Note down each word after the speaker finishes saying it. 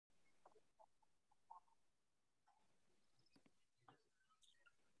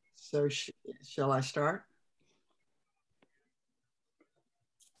So shall I start?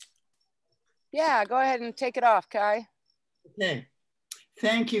 Yeah, go ahead and take it off, Kai. Okay.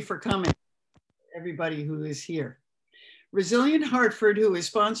 Thank you for coming, everybody who is here. Resilient Hartford, who is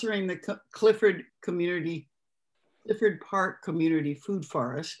sponsoring the Clifford Park Community Food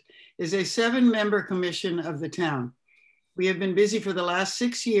Forest, is a 7-member commission of the town. We have been busy for the last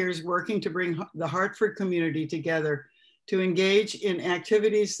 6 years working to bring the Hartford community together to engage in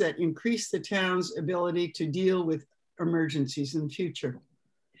activities that increase the town's ability to deal with emergencies in the future.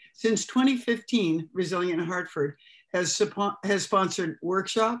 Since 2015, Resilient Hartford has sponsored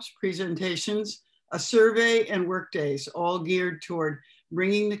workshops, presentations, a survey, and work days, all geared toward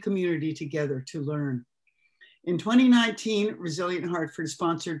bringing the community together to learn. In 2019, Resilient Hartford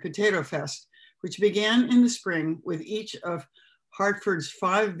sponsored Potato Fest, which began in the spring with each of Hartford's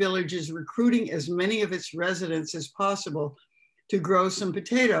 5 villages recruiting as many of its residents as possible to grow some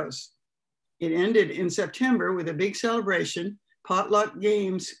potatoes. It ended in September with a big celebration, potluck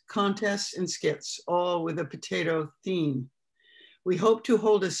games, contests, and skits, all with a potato theme. We hope to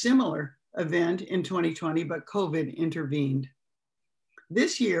hold a similar event in 2020, but COVID intervened.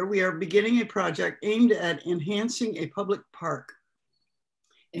 This year, we are beginning a project aimed at enhancing a public park,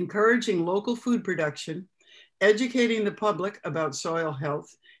 encouraging local food production, educating the public about soil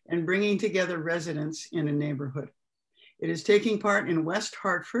health, and bringing together residents in a neighborhood. It is taking part in West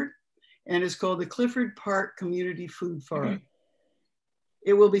Hartford and is called the Clifford Park Community Food Forest.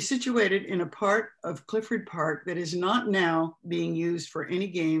 It will be situated in a part of Clifford Park that is not now being used for any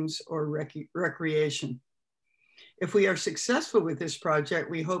games or recreation. If we are successful with this project,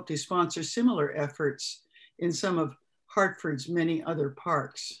 we hope to sponsor similar efforts in some of Hartford's many other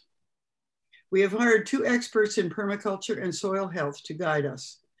parks. We have hired 2 experts in permaculture and soil health to guide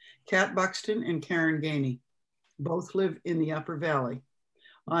us, Kat Buxton and Karen Ganey. Both live in the Upper Valley.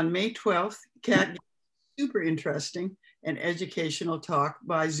 On May 12th, Kat gave a super interesting and educational talk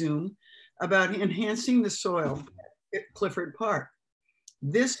by Zoom about enhancing the soil at Clifford Park.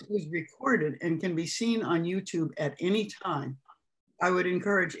 This was recorded and can be seen on YouTube at any time. I would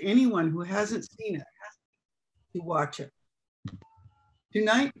encourage anyone who hasn't seen it to watch it.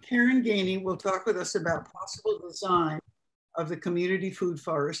 Tonight, Karen Ganey will talk with us about possible design of the community food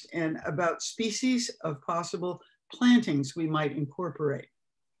forest and about species of possible plantings we might incorporate.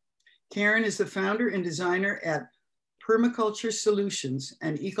 Karen is the founder and designer at Permaculture Solutions,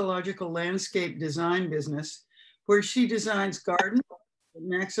 an ecological landscape design business where she designs gardens that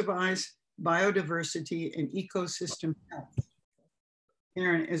maximize biodiversity and ecosystem health.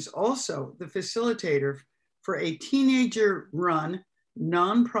 Karen is also the facilitator for a teenager-run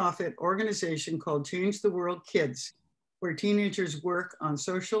nonprofit organization called Change the World Kids, where teenagers work on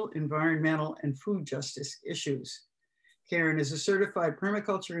social, environmental, and food justice issues. Karen is a certified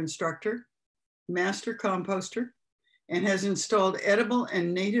permaculture instructor, master composter, and has installed edible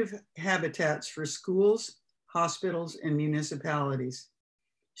and native habitats for schools, hospitals, and municipalities.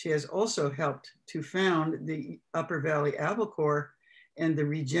 She has also helped to found the Upper Valley Apple Corps and the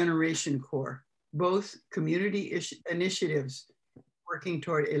Regeneration Corps, both community initiatives working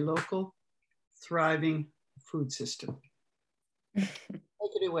toward a local, thriving food system. Take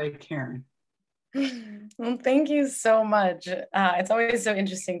it away, Karen. Well, thank you so much. It's always so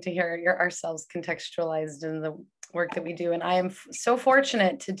interesting to hear ourselves contextualized in the work that we do. And I am so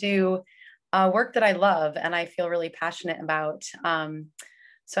fortunate to do work that I love and I feel really passionate about.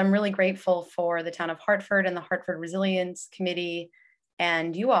 So I'm really grateful for the town of Hartford and the Hartford Resilience Committee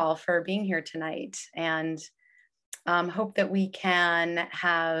and you all for being here tonight. And hope that we can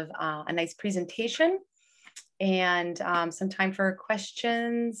have a nice presentation and some time for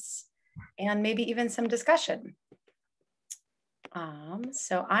questions and maybe even some discussion.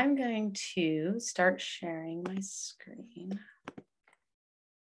 So I'm going to start sharing my screen.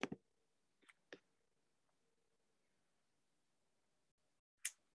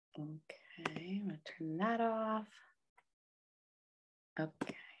 Okay, I'm gonna turn that off. Okay,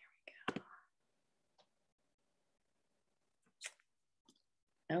 here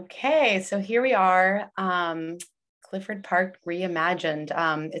we go. Okay, so here we are. Clifford Park Reimagined.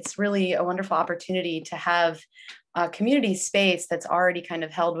 It's really a wonderful opportunity to have a community space that's already kind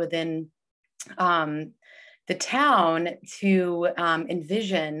of held within the town to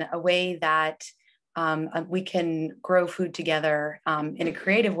envision a way that we can grow food together in a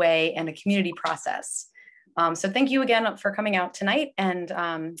creative way and a community process. So thank you again for coming out tonight. And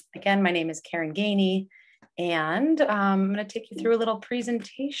again, my name is Karen Ganey, and I'm going to take you through a little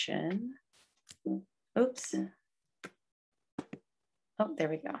presentation. Oops. Oh, there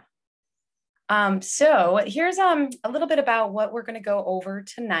we go. So here's a little bit about what we're going to go over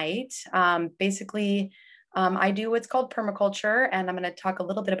tonight. Basically, I do what's called permaculture, and I'm going to talk a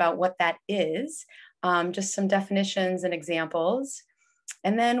little bit about what that is, just some definitions and examples.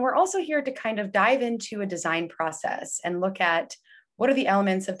 And then we're also here to kind of dive into a design process and look at what are the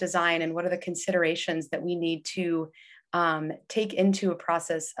elements of design and what are the considerations that we need to take into a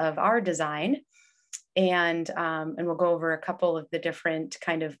process of our design. And we'll go over a couple of the different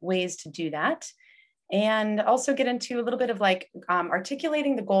kind of ways to do that. And also get into a little bit of like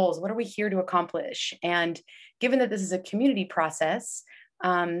articulating the goals. What are we here to accomplish? And given that this is a community process,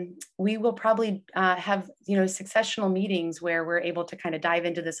 we will probably have, successional meetings where we're able to kind of dive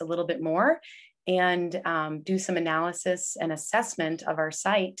into this a little bit more and do some analysis and assessment of our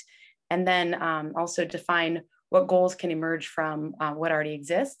site. And then also define what goals can emerge from what already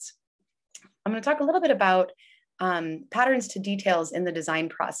exists. I'm going to talk a little bit about patterns to details in the design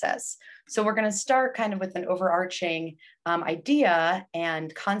process. So we're going to start kind of with an overarching idea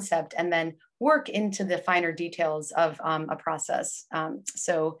and concept, and then work into the finer details of a process.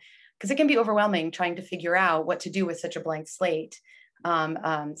 Because it can be overwhelming trying to figure out what to do with such a blank slate,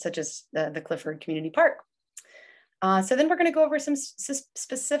 such as the Clifford Community Park. So then we're going to go over some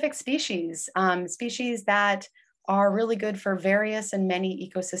specific species, species that are really good for various and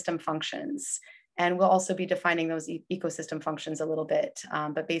many ecosystem functions. And we'll also be defining those ecosystem functions a little bit,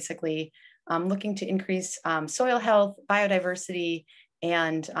 but basically looking to increase soil health, biodiversity,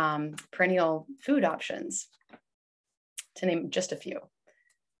 and perennial food options, to name just a few.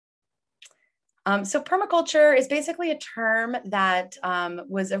 So permaculture is basically a term that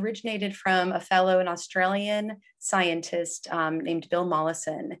was originated from a fellow, an Australian scientist named Bill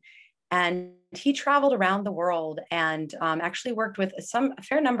Mollison. And he traveled around the world and actually worked with a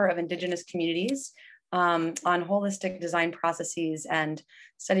fair number of indigenous communities on holistic design processes and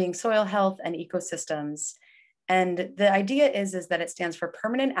studying soil health and ecosystems. And the idea is that it stands for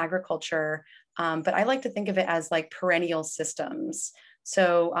permanent agriculture, but I like to think of it as like perennial systems.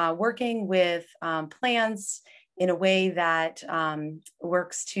 So working with plants in a way that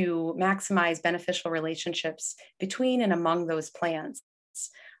works to maximize beneficial relationships between and among those plants.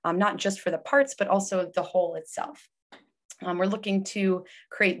 Not just for the parts, but also the whole itself. We're looking to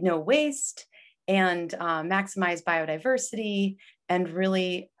create no waste and maximize biodiversity and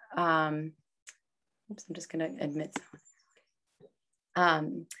really, oops, I'm just gonna admit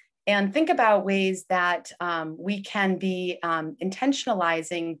and think about ways that we can be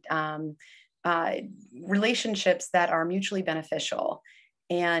intentionalizing relationships that are mutually beneficial.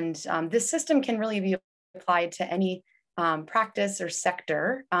 And this system can really be applied to any practice or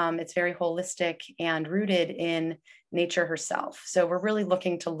sector. It's very holistic and rooted in nature herself. So we're really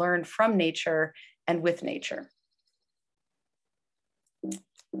looking to learn from nature and with nature. I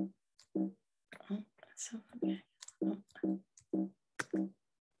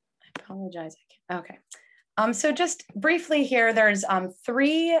apologize. Okay. So just briefly here, there's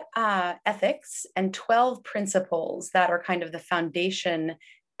 3 ethics and 12 principles that are kind of the foundation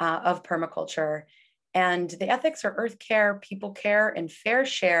of permaculture. And the ethics are earth care, people care, and fair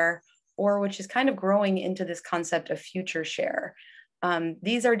share, or which is kind of growing into this concept of future share.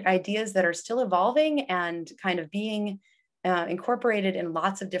 These are ideas that are still evolving and kind of being incorporated in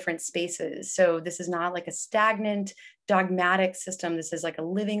lots of different spaces. So this is not like a stagnant, dogmatic system. This is like a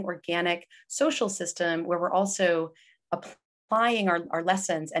living, organic, social system where we're also applying our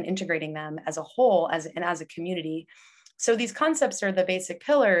lessons and integrating them as a whole, as a community. So these concepts are the basic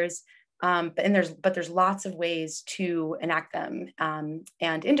pillars. But there's lots of ways to enact them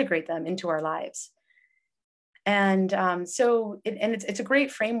and integrate them into our lives. And it's a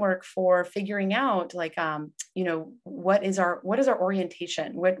great framework for figuring out like, what is our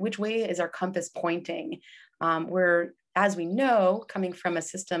orientation? Which way is our compass pointing? We're, as we know, coming from a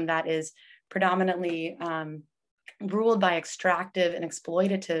system that is predominantly ruled by extractive and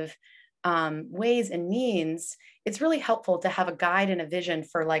exploitative ways and means. It's really helpful to have a guide and a vision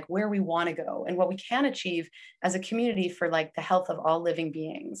for like where we want to go and what we can achieve as a community for like the health of all living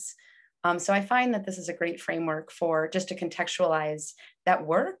beings. So I find that this is a great framework for just to contextualize that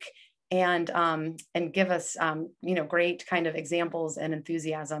work and give us, great kind of examples and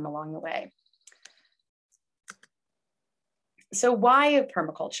enthusiasm along the way. So why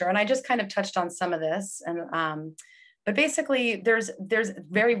permaculture? And I just kind of touched on some of this, and but basically there's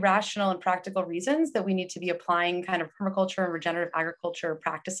very rational and practical reasons that we need to be applying kind of permaculture and regenerative agriculture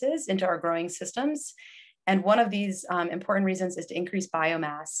practices into our growing systems. And one of these important reasons is to increase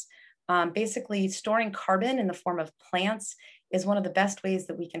biomass. Basically, storing carbon in the form of plants is one of the best ways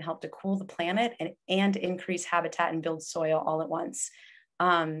that we can help to cool the planet and increase habitat and build soil all at once.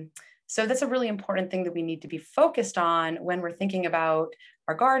 So that's a really important thing that we need to be focused on when we're thinking about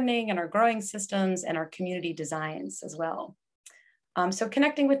our gardening and our growing systems and our community designs as well. So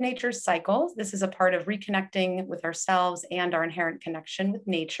connecting with nature's cycles, this is a part of reconnecting with ourselves and our inherent connection with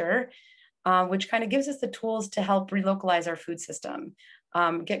nature, which kind of gives us the tools to help relocalize our food system,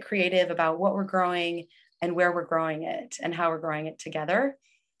 get creative about what we're growing and where we're growing it and how we're growing it together,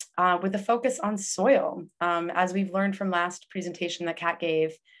 with a focus on soil. As we've learned from last presentation that Kat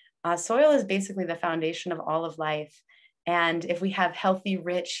gave, soil is basically the foundation of all of life. And if we have healthy,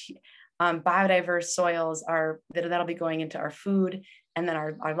 rich, biodiverse soils, that'll be going into our food and then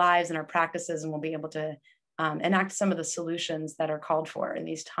our lives and our practices, and we'll be able to enact some of the solutions that are called for in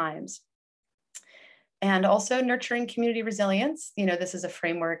these times. And also nurturing community resilience. This is a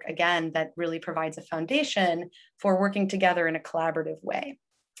framework, again, that really provides a foundation for working together in a collaborative way,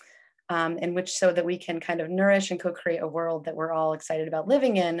 in which so that we can kind of nourish and co-create a world that we're all excited about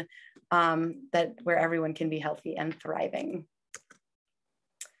living in, where everyone can be healthy and thriving.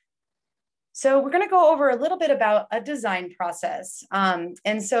 So we're going to go over a little bit about a design process.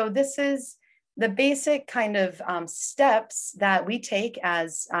 And so this is the basic kind of steps that we take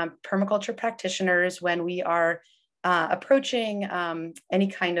as permaculture practitioners when we are approaching any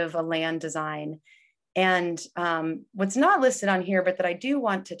kind of a land design. And what's not listed on here, but that I do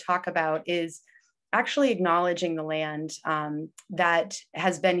want to talk about, is actually acknowledging the land that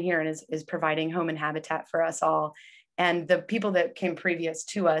has been here and is providing home and habitat for us all. And the people that came previous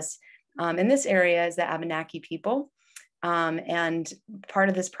to us in this area is the Abenaki people. And part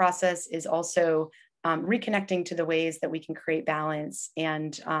of this process is also reconnecting to the ways that we can create balance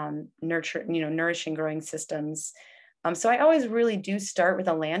and nurture, nourishing growing systems. So I always really do start with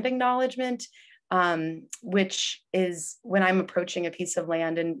a land acknowledgement, which is when I'm approaching a piece of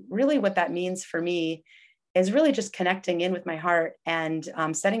land. And really what that means for me is really just connecting in with my heart and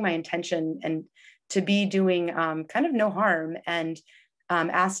setting my intention and to be doing kind of no harm, and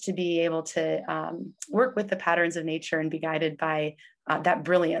asked to be able to work with the patterns of nature and be guided by that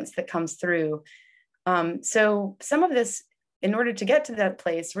brilliance that comes through. So some of this, in order to get to that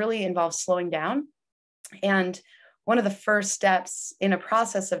place, really involves slowing down. And one of the first steps in a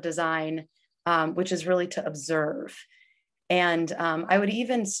process of design, which is really to observe. And I would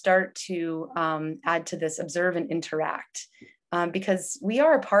even start to add to this, observe and interact, because we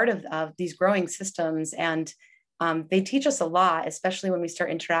are a part of these growing systems, and they teach us a lot, especially when we start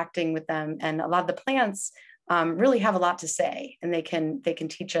interacting with them. And a lot of the plants really have a lot to say, and they can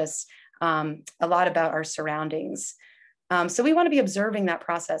teach us a lot about our surroundings. So we want to be observing that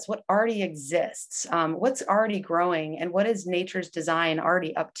process, what already exists, what's already growing, and what is nature's design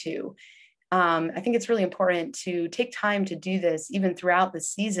already up to. I think it's really important to take time to do this even throughout the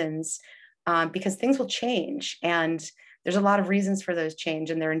seasons, because things will change, and there's a lot of reasons for those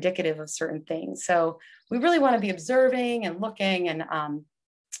change, and they're indicative of certain things. So we really want to be observing and looking and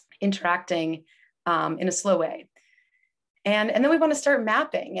interacting in a slow way. And then we want to start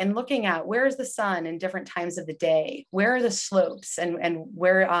mapping and looking at where is the sun in different times of the day, where are the slopes, and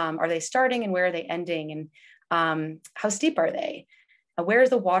where are they starting and where are they ending, and how steep are they? Where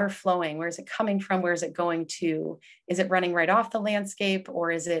is the water flowing? Where is it coming from? Where is it going to? Is it running right off the landscape, or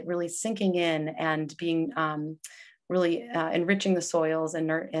is it really sinking in and being really enriching the soils and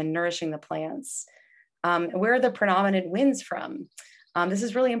nourishing the plants? Where are the predominant winds from? This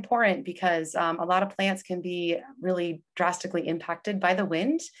is really important because a lot of plants can be really drastically impacted by the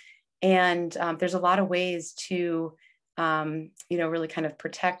wind. And there's a lot of ways to, really kind of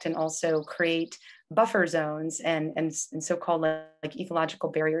protect and also create buffer zones and so-called like ecological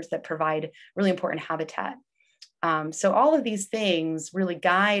barriers that provide really important habitat. So all of these things really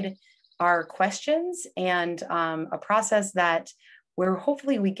guide our questions and a process where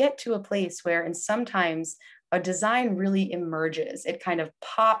hopefully we get to a place where, and sometimes a design really emerges. It kind of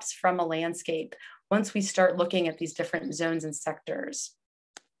pops from a landscape once we start looking at these different zones and sectors.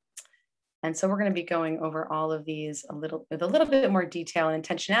 And so we're going to be going over all of these with a little bit more detail and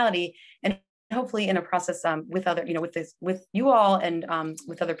intentionality, and hopefully in a process with other, with you all and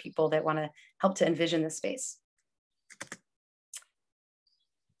with other people that want to help to envision this space.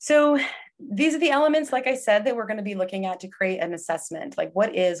 So these are the elements, like I said, that we're going to be looking at to create an assessment, like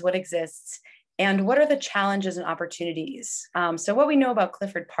what exists, and what are the challenges and opportunities. So what we know about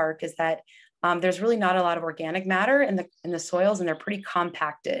Clifford Park is that there's really not a lot of organic matter in the soils, and they're pretty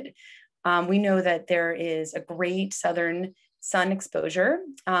compacted. We know that there is a great southern sun exposure,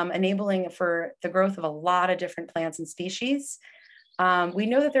 enabling for the growth of a lot of different plants and species. We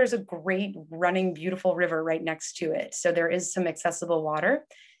know that there's a great running, beautiful river right next to it. So there is some accessible water,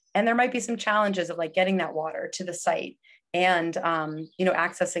 and there might be some challenges of like getting that water to the site and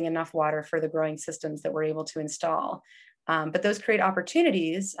accessing enough water for the growing systems that we're able to install. But those create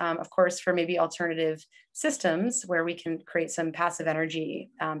opportunities, of course, for maybe alternative systems where we can create some passive energy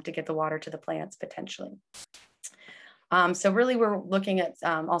to get the water to the plants potentially. So really we're looking at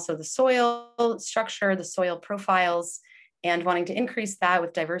also the soil structure, the soil profiles, and wanting to increase that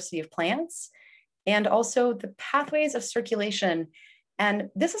with diversity of plants, and also the pathways of circulation. And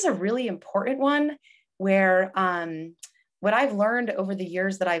this is a really important one where what I've learned over the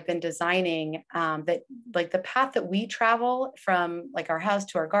years that I've been designing, that like the path that we travel from like our house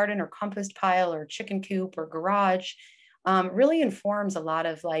to our garden or compost pile or chicken coop or garage really informs a lot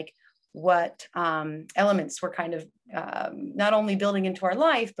of like what elements we're kind of not only building into our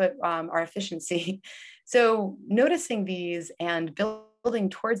life, but our efficiency. So noticing these and building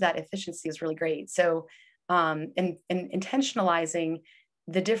towards that efficiency is really great. So and intentionalizing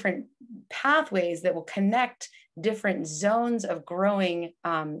the different pathways that will connect different zones of growing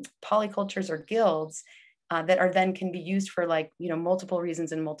polycultures or guilds that are then can be used for like, multiple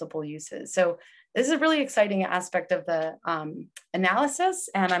reasons and multiple uses. So this is a really exciting aspect of the analysis.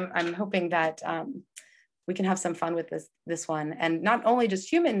 And I'm hoping that we can have some fun with this one. And not only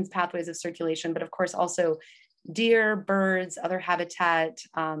just human pathways of circulation, but of course also deer, birds, other habitat.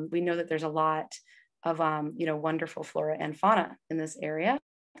 We know that there's a lot of wonderful flora and fauna in this area.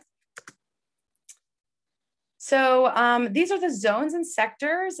 So these are the zones and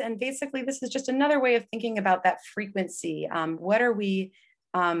sectors, and basically this is just another way of thinking about that frequency. Where are we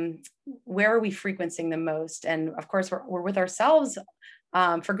frequencing the most? And of course we're with ourselves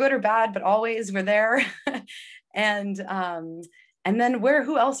for good or bad, but always we're there. And then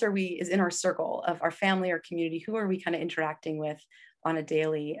who else is in our circle of our family or community? Who are we kind of interacting with on a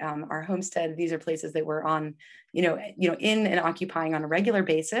daily? Our homestead, these are places that we're on, in and occupying on a regular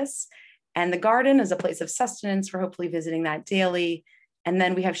basis. And the garden is a place of sustenance. We're hopefully visiting that daily. And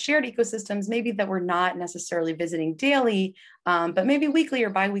then we have shared ecosystems, maybe that we're not necessarily visiting daily, but maybe weekly or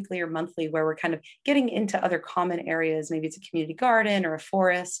biweekly or monthly, where we're kind of getting into other common areas. Maybe it's a community garden or a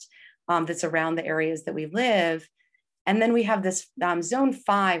forest that's around the areas that we live. And then we have this zone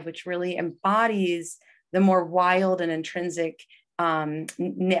 5, which really embodies the more wild and intrinsic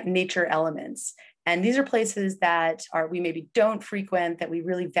nature elements. And these are places that we maybe don't frequent, that we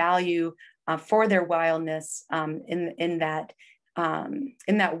really value for their wildness in that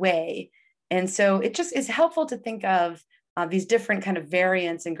way. And so it just is helpful to think of these different kind of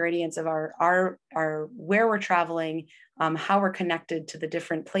variants and gradients of our where we're traveling, how we're connected to the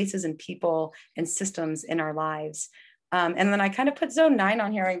different places and people and systems in our lives. And then I kind of put zone 9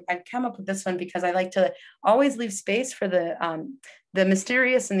 on here. I come up with this one because I like to always leave space for the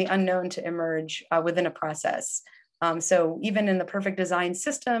mysterious and the unknown to emerge within a process. So even in the perfect design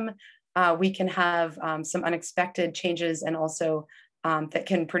system, we can have some unexpected changes, and also that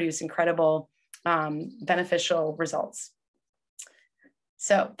can produce incredible beneficial results.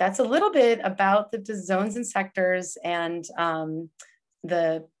 So that's a little bit about the zones and sectors and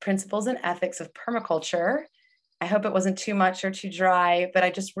the principles and ethics of permaculture. I hope it wasn't too much or too dry, but I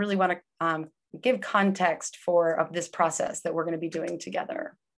just really want to give context for this process that we're going to be doing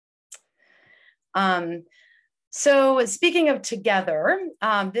together. So speaking of together,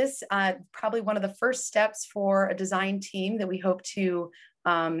 this probably one of the first steps for a design team that we hope to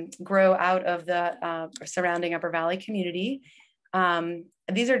grow out of the surrounding Upper Valley community.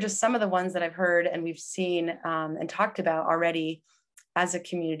 These are just some of the ones that I've heard and we've seen and talked about already as a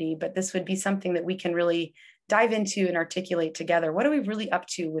community, but this would be something that we can really dive into and articulate together. What are we really up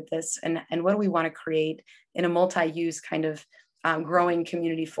to with this, and what do we want to create in a multi-use kind of growing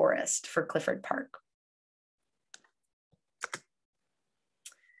community forest for Clifford Park?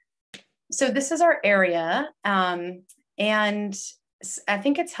 So this is our area, and I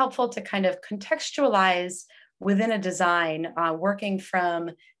think it's helpful to kind of contextualize within a design, working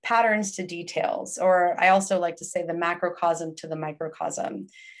from patterns to details, or I also like to say the macrocosm to the microcosm.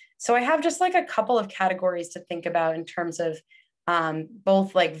 So I have just like a couple of categories to think about in terms of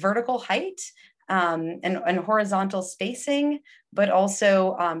both like vertical height and horizontal spacing, but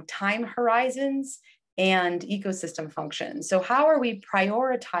also time horizons and ecosystem functions. So how are we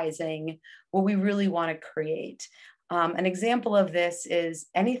prioritizing what we really want to create? An example of this is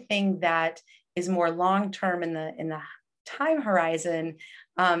anything that is more long-term in the time horizon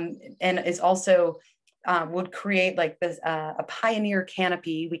and is also would create like this a pioneer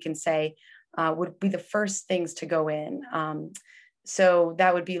canopy, we can say, would be the first things to go in. So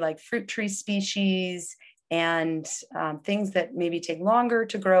that would be like fruit tree species and things that maybe take longer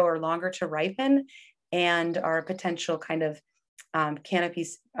to grow or longer to ripen, and are potential kind of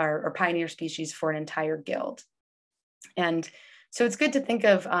canopies or pioneer species for an entire guild. And so it's good to think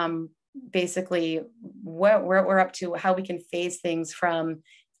of basically what we're up to, how we can phase things from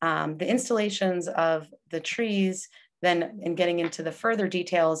the installations of the trees, then and getting into the further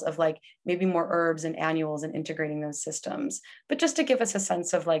details of like maybe more herbs and annuals and integrating those systems. But just to give us a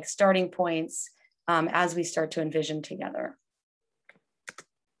sense of like starting points as we start to envision together.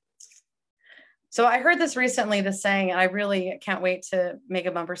 So I heard this recently, this saying, and I really can't wait to make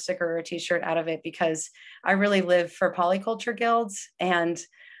a bumper sticker or a t-shirt out of it, because I really live for polyculture guilds. And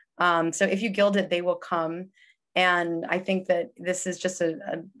so if you gild it, they will come. And I think that this is just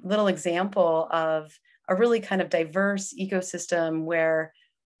a little example of a really kind of diverse ecosystem where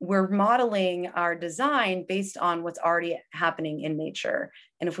we're modeling our design based on what's already happening in nature.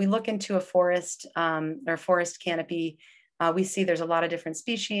 And if we look into a forest or forest canopy, we see there's a lot of different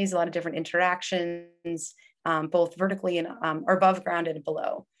species, a lot of different interactions, both vertically and or above ground and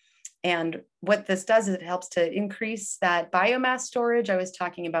below. And what this does is it helps to increase that biomass storage I was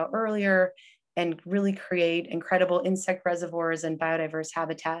talking about earlier, and really create incredible insect reservoirs and biodiverse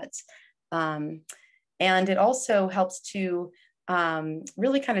habitats. And it also helps to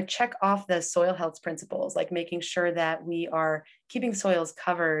really kind of check off the soil health principles, like making sure that we are keeping soils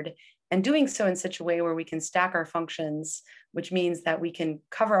covered and doing so in such a way where we can stack our functions, which means that we can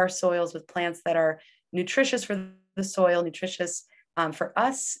cover our soils with plants that are nutritious for the soil, nutritious for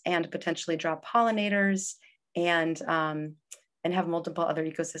us, and potentially draw pollinators and have multiple other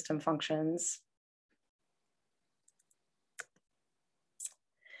ecosystem functions.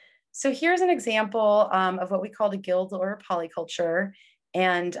 So here's an example of what we call a guild or a polyculture.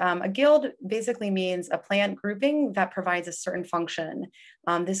 And a guild basically means a plant grouping that provides a certain function.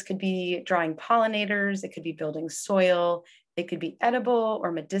 This could be drawing pollinators, it could be building soil, it could be edible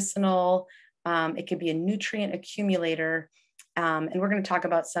or medicinal, it could be a nutrient accumulator. And we're going to talk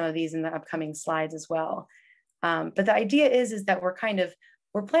about some of these in the upcoming slides as well. But the idea is that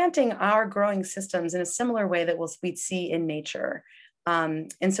we're planting our growing systems in a similar way that we'd see in nature.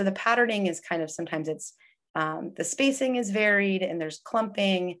 And so the patterning is kind of, sometimes it's the spacing is varied and there's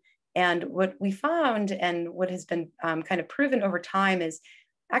clumping. And what we found and what has been kind of proven over time is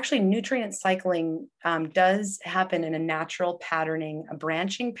actually nutrient cycling does happen in a natural patterning, a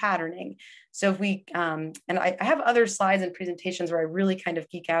branching patterning. So if we, and I have other slides and presentations where I really kind of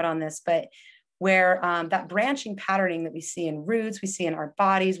geek out on this, but where that branching patterning that we see in roots, we see in our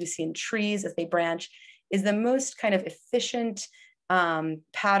bodies, we see in trees as they branch, is the most kind of efficient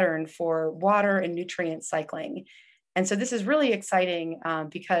pattern for water and nutrient cycling. And so this is really exciting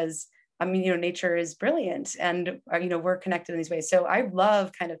because, I mean, nature is brilliant and, we're connected in these ways. So I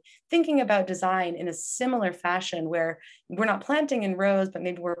love kind of thinking about design in a similar fashion where we're not planting in rows, but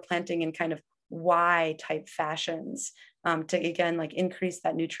maybe we're planting in kind of Y type fashions to, again, like increase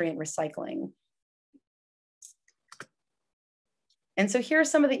that nutrient recycling. And so here are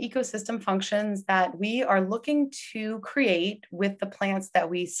some of the ecosystem functions that we are looking to create with the plants that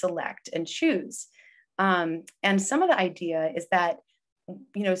we select and choose. And some of the idea is that,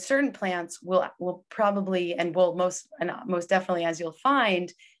 certain plants will probably, and will most definitely, as you'll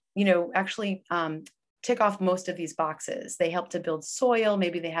find, actually tick off most of these boxes. They help to build soil.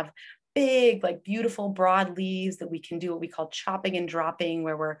 Maybe they have big, like beautiful broad leaves that we can do what we call chopping and dropping,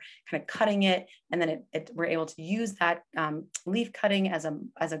 where we're kind of cutting it, and then we're able to use that leaf cutting as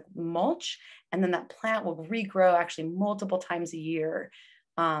a mulch, and then that plant will regrow actually multiple times a year,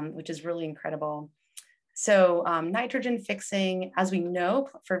 which is really incredible. So nitrogen fixing, as we know,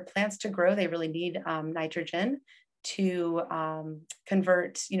 for plants to grow, they really need nitrogen to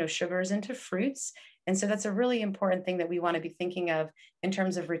convert sugars into fruits. And so that's a really important thing that we want to be thinking of in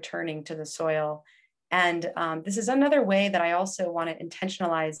terms of returning to the soil. And this is another way that I also want to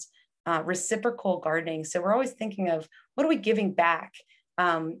intentionalize reciprocal gardening. So we're always thinking of, what are we giving back?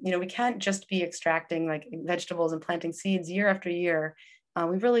 We can't just be extracting like vegetables and planting seeds year after year.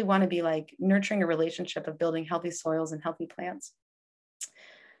 We really want to be like nurturing a relationship of building healthy soils and healthy plants.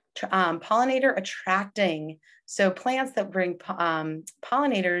 Pollinator attracting. So plants that bring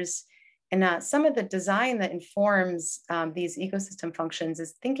pollinators. And some of the design that informs these ecosystem functions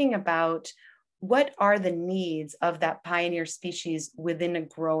is thinking about what are the needs of that pioneer species within a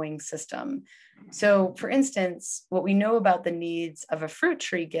growing system. So for instance, what we know about the needs of a fruit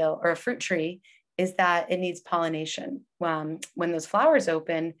tree is that it needs pollination. When those flowers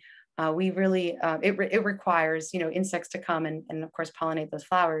open, it requires insects to come and of course pollinate those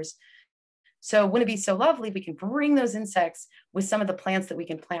flowers. So wouldn't it be so lovely if we can bring those insects with some of the plants that we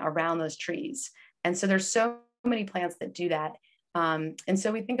can plant around those trees? And so there's so many plants that do that. And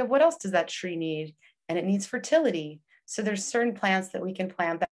so we think of, what else does that tree need? And it needs fertility. So there's certain plants that we can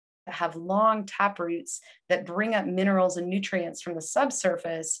plant have long tap roots that bring up minerals and nutrients from the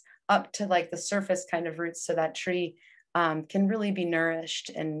subsurface up to like the surface kind of roots, so that tree can really be nourished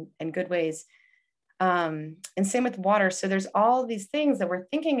in good ways. And same with water. So there's all these things that we're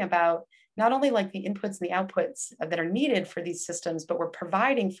thinking about, not only like the inputs and the outputs that are needed for these systems, but we're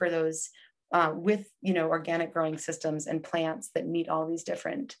providing for those with, you know, organic growing systems and plants that meet all these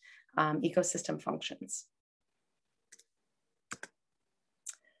different ecosystem functions.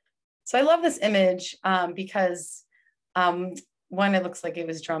 So I love this image because one, it looks like it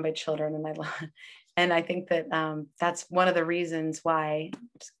was drawn by children, and I think that that's one of the reasons why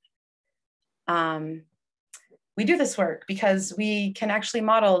we do this work, because we can actually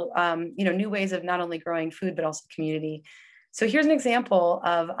model, you know, new ways of not only growing food, but also community. So here's an example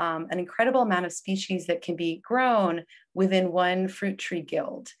of an incredible amount of species that can be grown within one fruit tree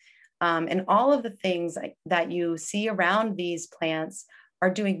guild. And all of the things that you see around these plants are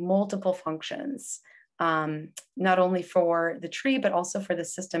doing multiple functions, not only for the tree, but also for the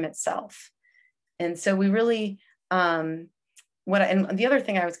system itself. And so we really, and the other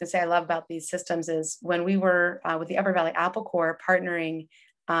thing I was gonna say I love about these systems is when we were with the Upper Valley Apple Corps partnering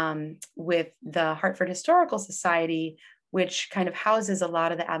with the Hartford Historical Society, which kind of houses a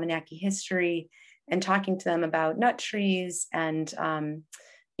lot of the Abenaki history, and talking to them about nut trees and,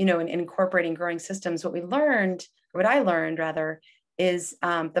 you know, and incorporating growing systems, what I learned rather, is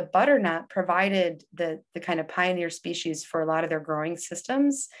the butternut provided the kind of pioneer species for a lot of their growing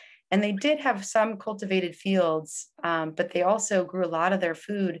systems. And they did have some cultivated fields, but they also grew a lot of their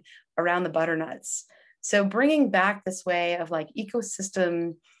food around the butternuts. So bringing back this way of like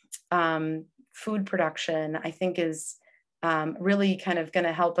ecosystem food production, I think is really kind of going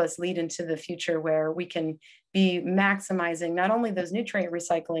to help us lead into the future where we can be maximizing not only those nutrient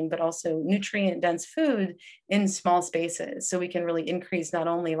recycling, but also nutrient dense food in small spaces. So we can really increase not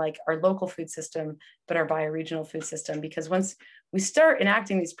only like our local food system, but our bioregional food system, because once we start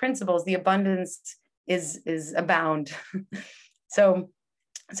enacting these principles, the abundance is abound. So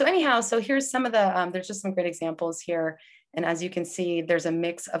anyhow, so here's some of the, there's just some great examples here. And as you can see, there's a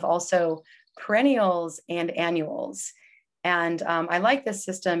mix of also perennials and annuals. And I like this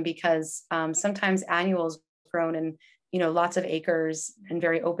system because sometimes annuals grown in, you know, lots of acres and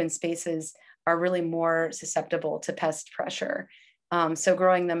very open spaces are really more susceptible to pest pressure. So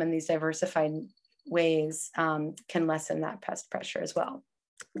growing them in these diversified ways can lessen that pest pressure as well.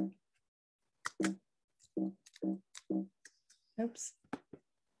 Oops.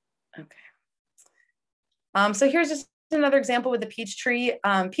 Okay. So here's just another example with the peach tree.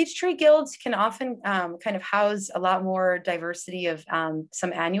 Peach tree guilds can often kind of house a lot more diversity of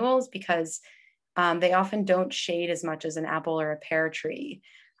some annuals, because they often don't shade as much as an apple or a pear tree.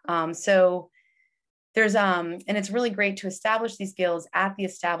 So there's, and it's really great to establish these guilds at the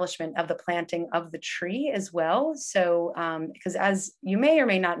establishment of the planting of the tree as well. So, because as you may or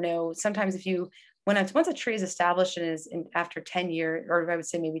may not know, sometimes once a tree is established and is after 10 years, or I would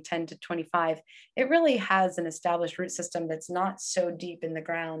say maybe 10 to 25, it really has an established root system that's not so deep in the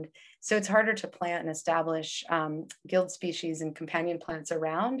ground. So it's harder to plant and establish guild species and companion plants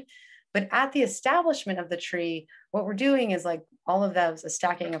around. But at the establishment of the tree, what we're doing is like all of those, a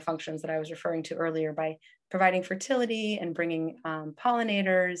stacking of functions that I was referring to earlier, by providing fertility and bringing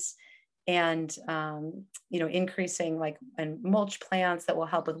pollinators, and you know, increasing like and mulch plants that will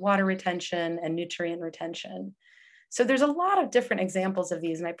help with water retention and nutrient retention. So there's a lot of different examples of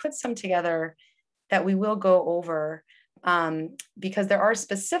these, and I put some together that we will go over because there are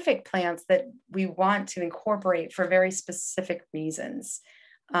specific plants that we want to incorporate for very specific reasons.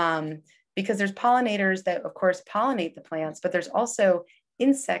 Because there's pollinators that of course pollinate the plants, but there's also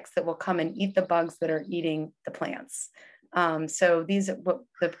insects that will come and eat the bugs that are eating the plants. So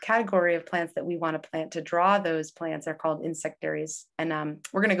the category of plants that we want to plant to draw those plants are called insectaries. And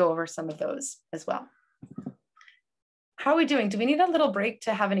we're going to go over some of those as well. How are we doing? Do we need a little break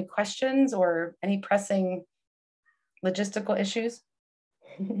to have any questions or any pressing logistical issues?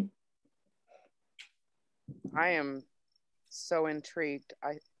 I am so intrigued.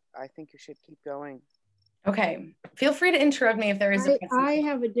 I think you should keep going. Okay, feel free to interrupt me if there is I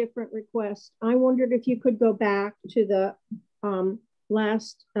have a different request. I wondered if you could go back to the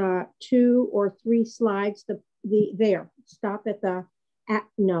last 2 or 3 slides. There, stop at the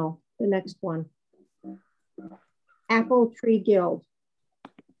next one. Apple Tree Guild,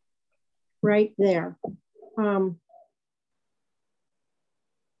 right there.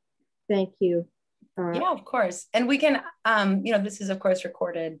 Thank you. Yeah, of course. And we can, you know, this is of course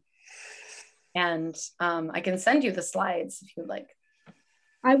recorded, and I can send you the slides if you'd like.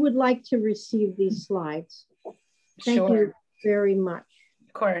 I would like to receive these slides. Thank you very much.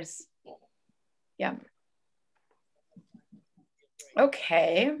 Of course. Yeah.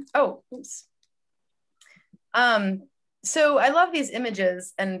 Okay. Oh, oops. So I love these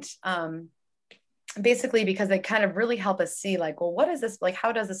images, and basically because they kind of really help us see like, well, what is this, like,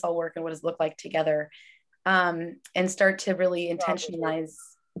 how does this all work and what does it look like together? And start to really intentionalize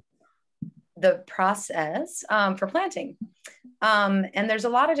the process for planting. And there's a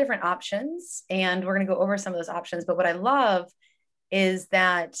lot of different options, and we're going to go over some of those options. But what I love is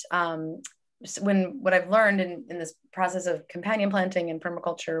that what I've learned in this process of companion planting and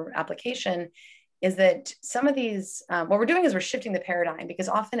permaculture application is that some of these, what we're doing is we're shifting the paradigm, because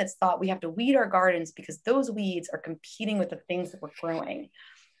often it's thought we have to weed our gardens because those weeds are competing with the things that we're growing.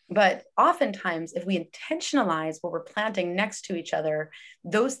 But oftentimes, if we intentionalize what we're planting next to each other,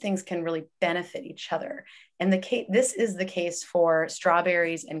 those things can really benefit each other. And this is the case for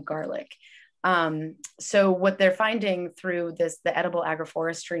strawberries and garlic. So what they're finding through the Edible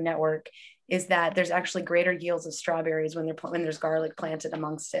Agroforestry Network is that there's actually greater yields of strawberries when there's garlic planted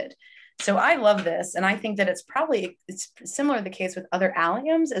amongst it. So I love this, and I think that it's similar the case with other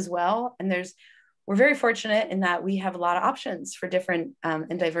alliums as well. And we're very fortunate in that we have a lot of options for different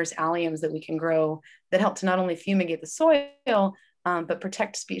and diverse alliums that we can grow that help to not only fumigate the soil, but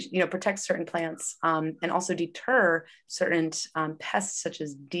protect certain plants and also deter certain pests such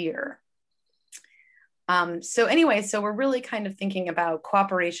as deer. So we're really kind of thinking about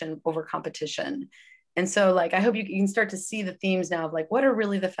cooperation over competition. And so like, I hope you can start to see the themes now of like, what are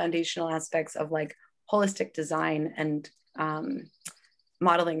really the foundational aspects of like holistic design and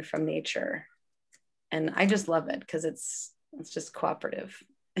modeling from nature. And I just love it because it's just cooperative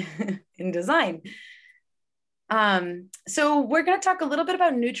in design. So we're going to talk a little bit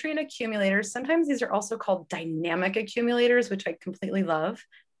about nutrient accumulators. Sometimes these are also called dynamic accumulators, which I completely love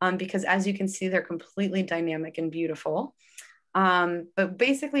because as you can see, they're completely dynamic and beautiful. But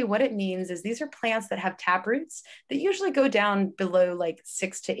basically what it means is these are plants that have tap roots that usually go down below like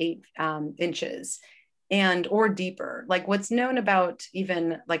 6 to 8 inches or deeper. Like what's known about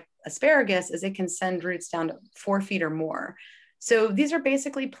even like asparagus is it can send roots down to 4 feet or more. So these are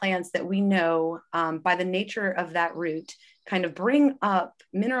basically plants that we know by the nature of that root kind of bring up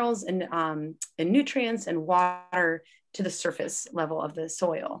minerals and nutrients and water to the surface level of the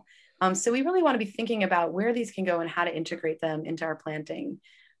soil. So we really want to be thinking about where these can go and how to integrate them into our planting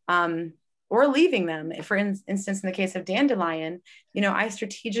or leaving them. For instance, in the case of dandelion, I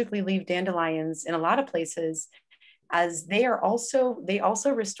strategically leave dandelions in a lot of places as they also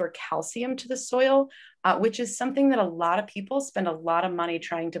restore calcium to the soil, which is something that a lot of people spend a lot of money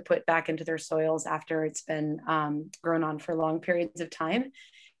trying to put back into their soils after it's been grown on for long periods of time.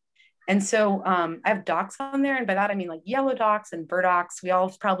 And so I have docks on there. And by that, I mean like yellow docks and burdocks. We all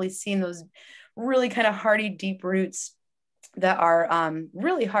have probably seen those really kind of hardy, deep roots that are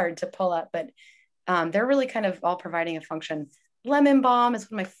really hard to pull up, but they're really kind of all providing a function. Lemon balm is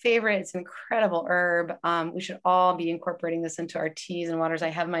one of my favorites. It's an incredible herb. We should all be incorporating this into our teas and waters. I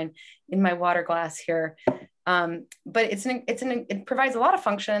have mine in my water glass here. But it provides a lot of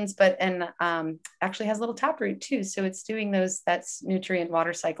functions, and actually has a little taproot too. So it's doing that's nutrient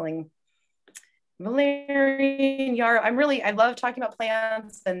water cycling. Valerian, yarrow. I love talking about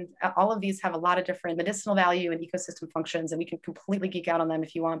plants, and all of these have a lot of different medicinal value and ecosystem functions, and we can completely geek out on them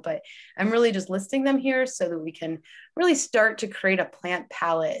if you want, but I'm really just listing them here so that we can really start to create a plant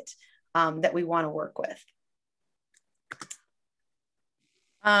palette that we want to work with.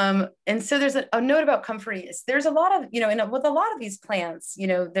 And so there's a note about comfrey. There's a lot of, with a lot of these plants,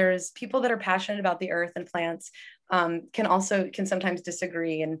 there's people that are passionate about the earth and plants can sometimes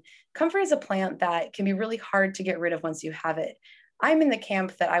disagree. And comfrey is a plant that can be really hard to get rid of once you have it. I'm in the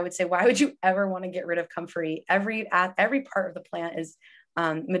camp that I would say, why would you ever want to get rid of comfrey? Every part of the plant is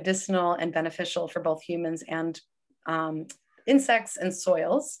medicinal and beneficial for both humans and insects and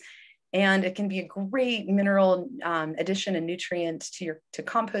soils. And it can be a great mineral addition and nutrient to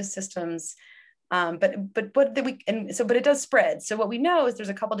compost systems. But it does spread. So what we know is there's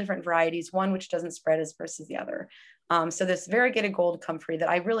a couple different varieties, one which doesn't spread as versus the other. So this variegated gold comfrey that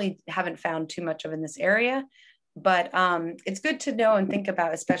I really haven't found too much of in this area, but it's good to know and think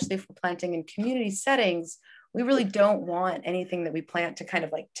about, especially if we're planting in community settings. We really don't want anything that we plant to kind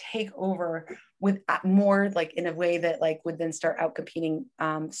of like take over with more like in a way that like would then start out competing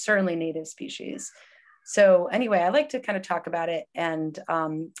certainly native species. So anyway, I like to kind of talk about it and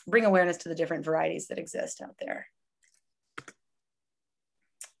bring awareness to the different varieties that exist out there.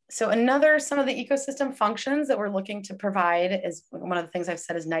 So some of the ecosystem functions that we're looking to provide is one of the things I've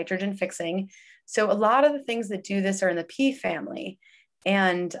said is nitrogen fixing. So a lot of the things that do this are in the pea family.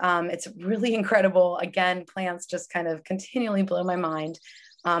 And it's really incredible. Again, plants just kind of continually blow my mind.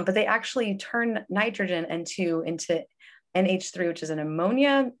 but they actually turn nitrogen into NH3, which is an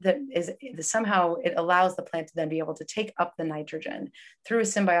ammonia that is somehow, it allows the plant to then be able to take up the nitrogen through a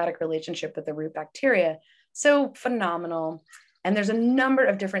symbiotic relationship with the root bacteria. So phenomenal. And there's a number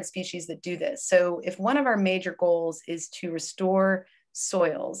of different species that do this. So if one of our major goals is to restore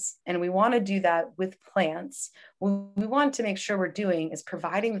soils, and we want to do that with plants, what we want to make sure we're doing is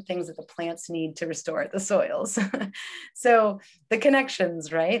providing the things that the plants need to restore the soils. So the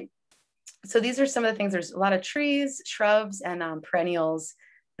connections, right? So these are some of the things. There's a lot of trees, shrubs, and perennials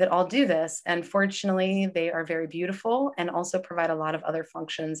that all do this. And fortunately, they are very beautiful and also provide a lot of other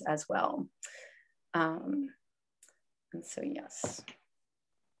functions as well. And so, yes.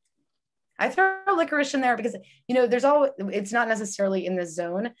 I throw licorice in there because, you know, it's not necessarily in this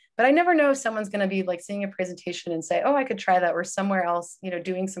zone, but I never know if someone's going to be like seeing a presentation and say, oh, I could try that, or somewhere else, you know,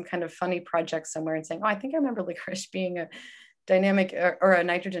 doing some kind of funny project somewhere and saying, oh, I think I remember licorice being a dynamic or a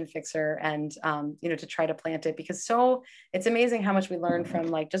nitrogen fixer, and you know, to try to plant it, because it's amazing how much we learn from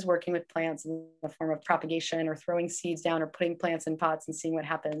like just working with plants in the form of propagation or throwing seeds down or putting plants in pots and seeing what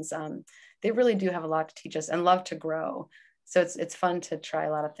happens. They really do have a lot to teach us and love to grow. So it's fun to try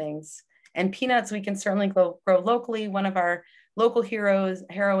a lot of things. And peanuts, we can certainly grow locally. One of our local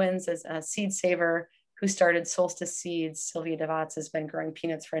heroines is a seed saver who started Solstice Seeds. Sylvia DeVatz has been growing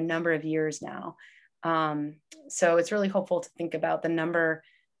peanuts for a number of years now. So it's really hopeful to think about the number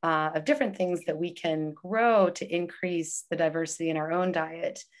of different things that we can grow to increase the diversity in our own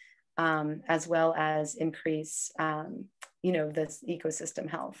diet, as well as increase, you know, this ecosystem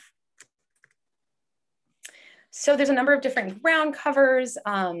health. So there's a number of different ground covers,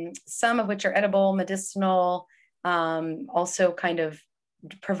 some of which are edible, medicinal, also kind of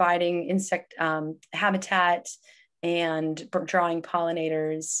providing insect habitat and drawing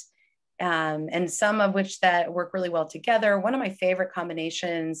pollinators. And some of which that work really well together. One of my favorite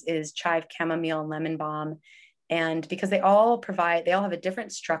combinations is chive, chamomile, and lemon balm. And because they all have a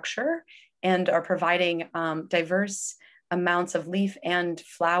different structure and are providing diverse amounts of leaf and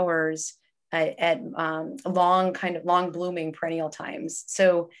flowers at long blooming perennial times.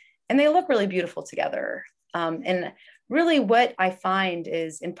 So, and they look really beautiful together. And really what I find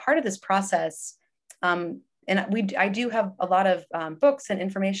is in part of this process, and I do have a lot of books and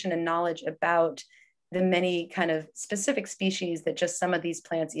information and knowledge about the many kind of specific species that just some of these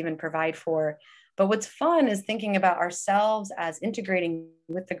plants even provide for. But what's fun is thinking about ourselves as integrating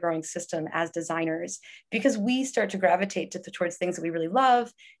with the growing system as designers, because we start to gravitate towards things that we really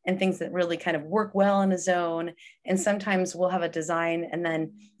love and things that really kind of work well in a zone. And sometimes we'll have a design and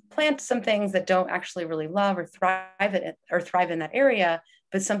then plant some things that don't actually really love or thrive in that area,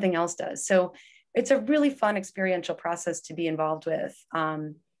 but something else does. So it's a really fun experiential process to be involved with. Yeah,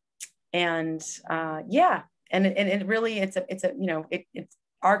 and it really, it's you know, it's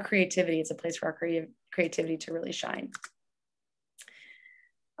our creativity. It's a place for our creativity to really shine.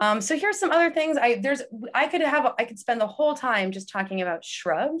 So here's some other things. I could spend the whole time just talking about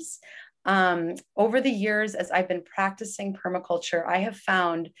shrubs. Over the years, as I've been practicing permaculture, I have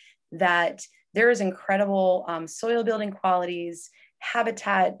found that there is incredible soil building qualities,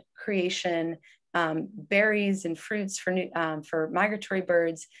 habitat creation, berries and fruits for migratory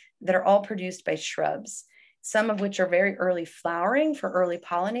birds that are all produced by shrubs, some of which are very early flowering for early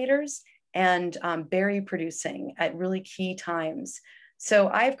pollinators and berry producing at really key times. So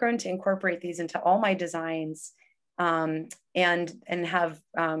I've grown to incorporate these into all my designs, and have,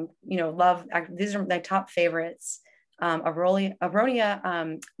 you know, these are my top favorites.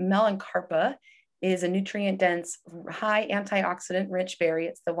 Aronia melancarpa is a nutrient-dense, high antioxidant-rich berry.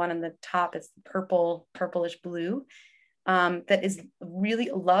 It's the one on the top. It's the purplish blue, that is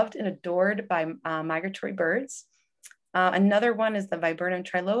really loved and adored by migratory birds. Another one is the Viburnum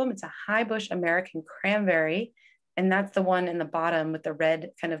trilobum. It's a high bush American cranberry, and that's the one in the bottom with the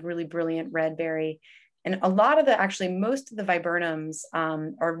red, kind of really brilliant red berry. And a lot of most of the viburnums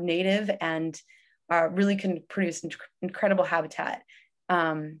are native and really can produce incredible habitat.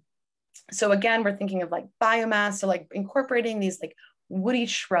 So again, we're thinking of like biomass, so like incorporating these like woody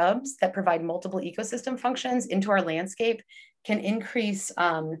shrubs that provide multiple ecosystem functions into our landscape can increase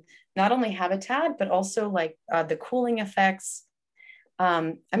not only habitat, but also like the cooling effects.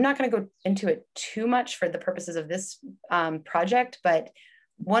 I'm not going to go into it too much for the purposes of this project, but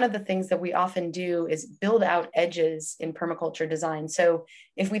one of the things that we often do is build out edges in permaculture design. So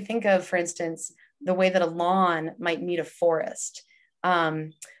if we think of, for instance, the way that a lawn might meet a forest,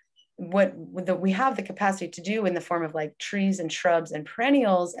 what we have the capacity to do in the form of like trees and shrubs and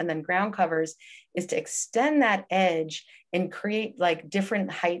perennials and then ground covers is to extend that edge and create like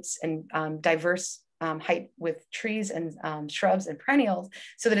different heights and diverse height with trees and shrubs and perennials,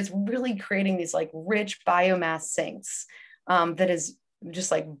 so that it's really creating these like rich biomass sinks that is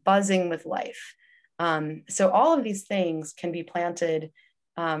just like buzzing with life. So all of these things can be planted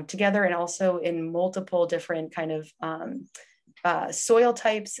together, and also in multiple different kind of soil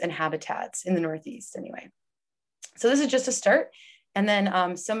types and habitats in the Northeast anyway. So this is just a start. And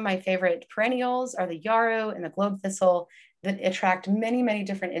then some of my favorite perennials are the yarrow and the globe thistle that attract many, many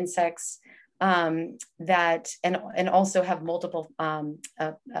different insects that and also have multiple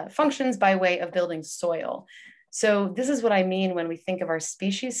functions by way of building soil. So this is what I mean when we think of our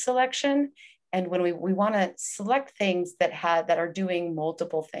species selection, and when we want to select things that are doing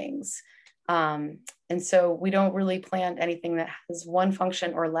multiple things. And so we don't really plant anything that has one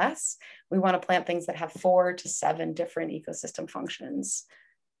function or less. We want to plant things that have 4 to 7 different ecosystem functions.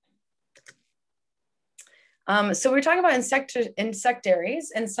 So we're talking about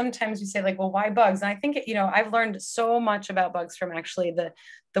insectaries, and sometimes we say like, well, why bugs? And I think, you know, I've learned so much about bugs from actually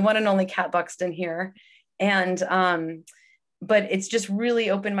the one and only Kat Buxton here. And, but it's just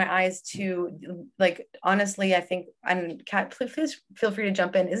really opened my eyes to, like, honestly, I think, and Kat, please feel free to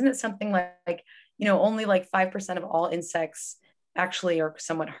jump in. Isn't it something like, you know, only like 5% of all insects actually are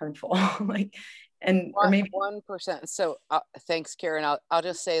somewhat harmful? Like, and or maybe 1%. So thanks, Karen. I'll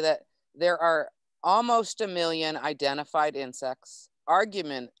just say that there are almost 1 million identified insects,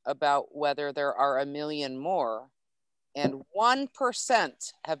 argument about whether there are 1 million more, and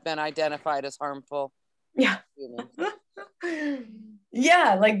 1% have been identified as harmful. Yeah.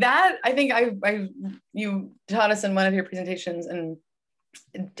 Yeah, like that. I think you taught us in one of your presentations,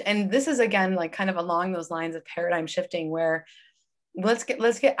 and this is again like kind of along those lines of paradigm shifting, where let's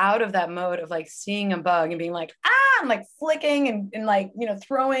get out of that mode of like seeing a bug and being like, and like flicking and like, you know,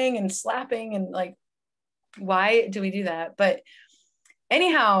 throwing and slapping, and like, why do we do that? But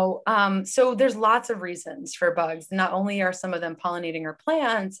anyhow, so there's lots of reasons for bugs. Not only are some of them pollinating our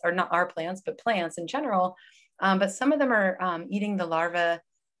plants, or not our plants, but plants in general, but some of them are eating the larvae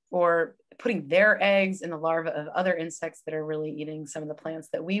or putting their eggs in the larvae of other insects that are really eating some of the plants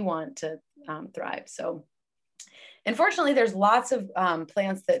that we want to thrive. So unfortunately, there's lots of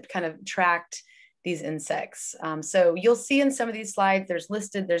plants that kind of attract these insects. So you'll see in some of these slides, there's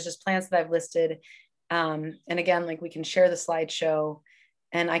just plants that I've listed. And again, like we can share the slideshow,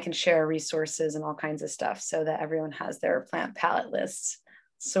 and I can share resources and all kinds of stuff so that everyone has their plant palette lists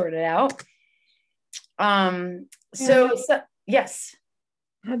sorted out. So yes.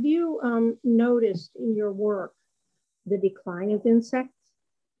 Have you noticed in your work the decline of insects?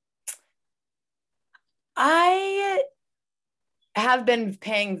 I have been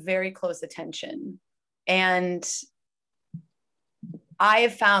paying very close attention, and I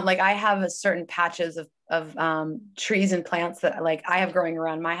have found, like, I have a certain patches of trees and plants that like I have growing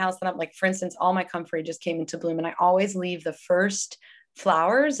around my house that I'm like, for instance, all my comfrey just came into bloom, and I always leave the first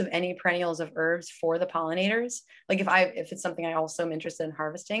flowers of any perennials of herbs for the pollinators. Like if it's something I also am interested in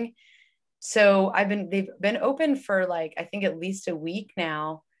harvesting. So they've been open for like, I think at least a week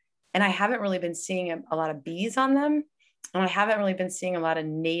now. And I haven't really been seeing a lot of bees on them. And I haven't really been seeing a lot of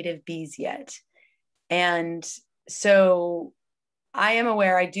native bees yet. And so I am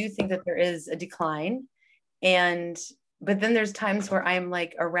aware, I do think that there is a decline. But then there's times where I'm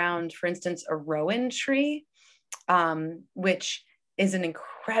like around, for instance, a rowan tree, which is an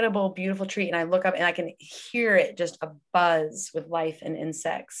incredible, beautiful tree. And I look up and I can hear it just a buzz with life and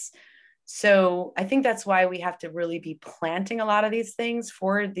insects. So I think that's why we have to really be planting a lot of these things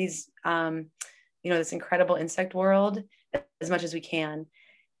for these, this incredible insect world as much as we can.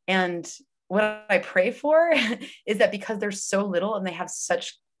 And what I pray for is that because there's so little and they have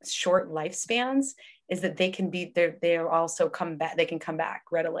such short lifespans, is that they can also come back. They can come back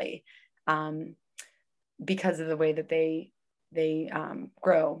readily because of the way that they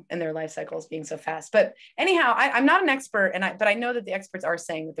grow and their life cycles being so fast. But anyhow, I'm not an expert, but I know that the experts are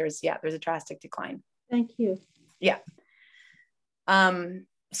saying that there's a drastic decline. Thank you. Yeah.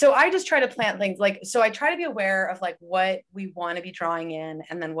 So I just try to plant things so I try to be aware of like what we want to be drawing in,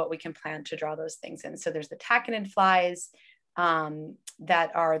 and then what we can plant to draw those things in. So there's the taconid flies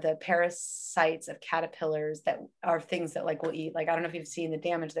that are the parasites of caterpillars that are things that like will eat. Like, I don't know if you've seen the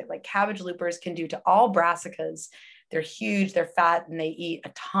damage that like cabbage loopers can do to all brassicas. They're huge, they're fat, and they eat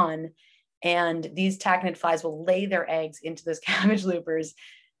a ton. And these taconid flies will lay their eggs into those cabbage loopers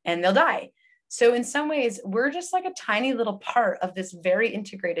and they'll die. So in some ways, we're just like a tiny little part of this very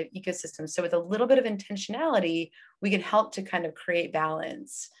integrated ecosystem. So with a little bit of intentionality, we can help to kind of create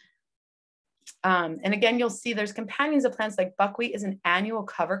balance. And again, you'll see there's companions of plants like buckwheat is an annual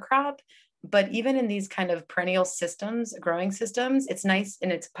cover crop, but even in these kind of perennial systems, growing systems, it's nice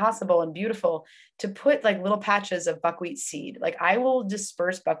and it's possible and beautiful to put like little patches of buckwheat seed. Like I will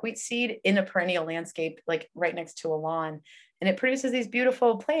disperse buckwheat seed in a perennial landscape, like right next to a lawn, and it produces these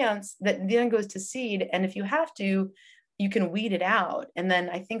beautiful plants that then goes to seed. And if you have to, you can weed it out. And then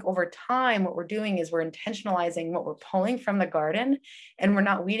I think over time, what we're doing is we're intentionalizing what we're pulling from the garden, and we're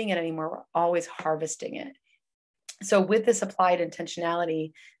not weeding it anymore. We're always harvesting it. So with this applied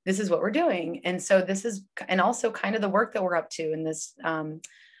intentionality, this is what we're doing. And so this is, and also kind of the work that we're up to in this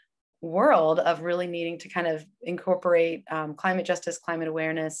world of really needing to kind of incorporate climate justice, climate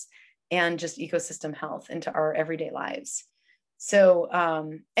awareness, and just ecosystem health into our everyday lives. So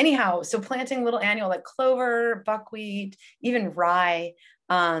anyhow, so planting little annual like clover, buckwheat, even rye,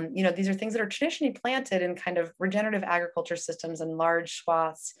 you know, these are things that are traditionally planted in kind of regenerative agriculture systems and large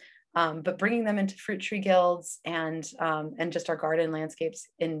swaths, but bringing them into fruit tree guilds and just our garden landscapes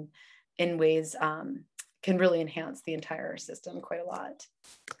in ways can really enhance the entire system quite a lot.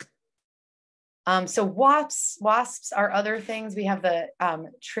 So wasps are other things. We have the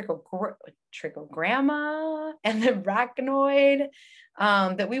trichogramma and the arachnoid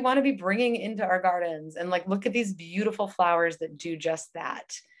that we want to be bringing into our gardens. And like, look at these beautiful flowers that do just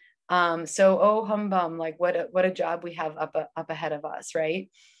that. So, oh hum bum, like what a job we have up ahead of us, right?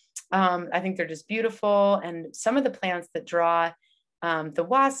 I think they're just beautiful. And some of the plants that draw the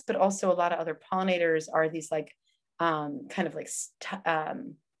wasp, but also a lot of other pollinators are these like kind of like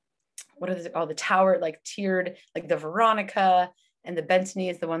what are they called? The tower, like tiered, like the Veronica, and the Bentony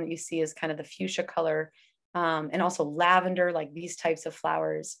is the one that you see is kind of the fuchsia color, and also lavender, like these types of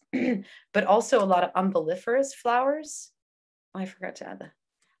flowers, but also a lot of umbelliferous flowers. Oh, I forgot to add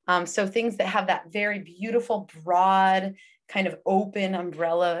that. So things that have that very beautiful, broad, kind of open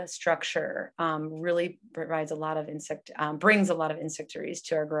umbrella structure really provides a lot of brings a lot of insectaries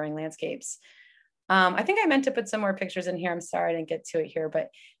to our growing landscapes. I think I meant to put some more pictures in here. I'm sorry I didn't get to it here, but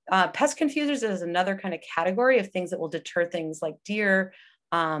pest confusers is another kind of category of things that will deter things like deer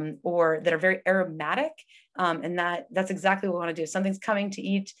or that are very aromatic. And that's exactly what we want to do. If something's coming to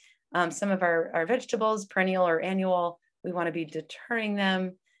eat some of our vegetables, perennial or annual, we want to be deterring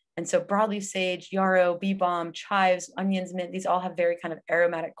them. And so broadleaf sage, yarrow, bee balm, chives, onions, mint, these all have very kind of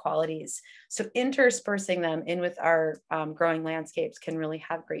aromatic qualities. So interspersing them in with our growing landscapes can really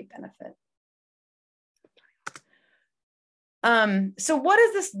have great benefit. So what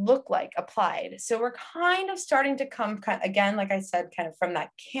does this look like applied? So we're kind of starting to come, again, like I said, kind of from that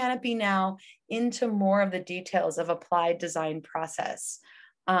canopy now into more of the details of applied design process.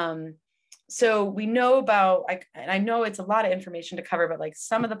 So we know about, and I know it's a lot of information to cover, but like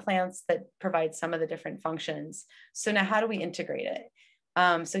some of the plants that provide some of the different functions. So now how do we integrate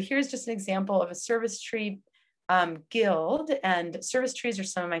it? So here's just an example of a service tree guild, and service trees are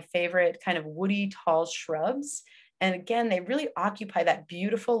some of my favorite kind of woody tall shrubs. And again, they really occupy that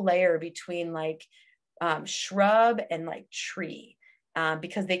beautiful layer between like shrub and like tree,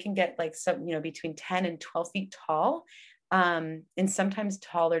 because they can get like some, you know, between 10 and 12 feet tall, and sometimes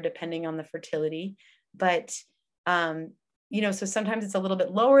taller depending on the fertility. But, you know, so sometimes it's a little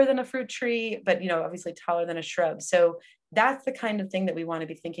bit lower than a fruit tree, but, you know, obviously taller than a shrub. So that's the kind of thing that we want to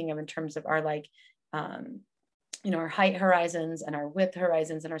be thinking of in terms of our like, you know, our height horizons and our width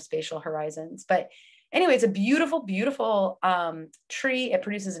horizons and our spatial horizons. But anyway, it's a beautiful, beautiful tree. It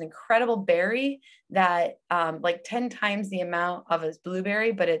produces an incredible berry that like 10 times the amount of a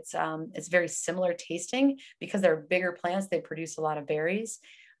blueberry, but it's very similar tasting because they're bigger plants. They produce a lot of berries,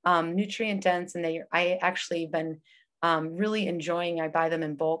 nutrient dense, and I actually been really enjoying. I buy them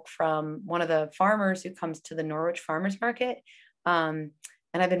in bulk from one of the farmers who comes to the Norwich Farmers Market.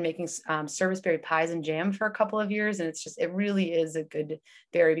 And I've been making service berry pies and jam for a couple of years. And it's just, it really is a good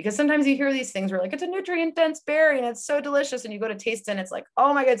berry, because sometimes you hear these things where like, it's a nutrient dense berry and it's so delicious. And you go to taste it and it's like,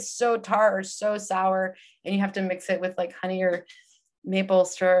 oh my God, it's so tart or so sour. And you have to mix it with like honey or maple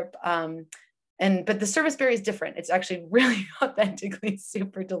syrup. But the service berry is different. It's actually really authentically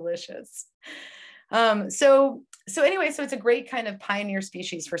super delicious. So anyway, so it's a great kind of pioneer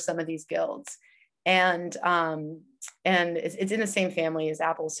species for some of these guilds. And it's in the same family as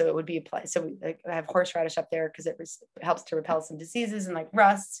apples, so it would be applied. So I have horseradish up there because it helps to repel some diseases and like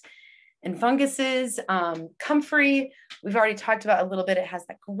rust and funguses. Comfrey, we've already talked about a little bit. It has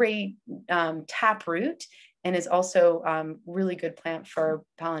that great tap root and is also really good plant for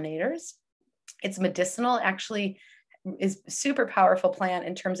pollinators. It's medicinal, actually is super powerful plant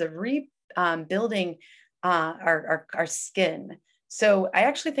in terms of rebuilding our skin. So I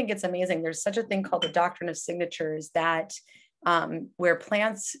actually think it's amazing. There's such a thing called the doctrine of signatures that where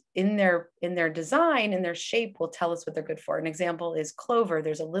plants in their design, in their shape, will tell us what they're good for. An example is clover.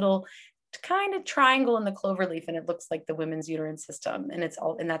 There's a little kind of triangle in the clover leaf, and it looks like the women's uterine system,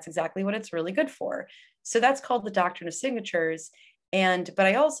 and that's exactly what it's really good for. So that's called the doctrine of signatures. But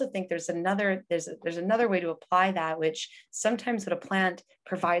I also think there's another way to apply that, which sometimes what a plant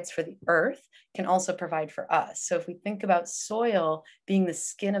provides for the earth can also provide for us. So if we think about soil being the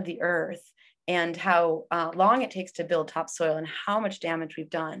skin of the earth, and how long it takes to build topsoil and how much damage we've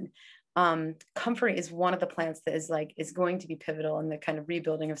done, comfrey is one of the plants that is going to be pivotal in the kind of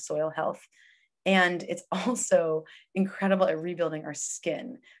rebuilding of soil health. And it's also incredible at rebuilding our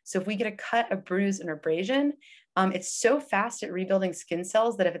skin. So if we get a cut, a bruise, an abrasion, it's so fast at rebuilding skin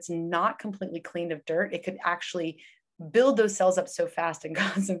cells that if it's not completely cleaned of dirt, it could actually build those cells up so fast and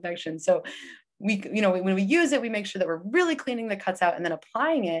cause infection. So when we use it, we make sure that we're really cleaning the cuts out and then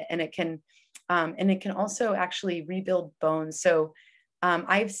applying it, and it can also actually rebuild bones. So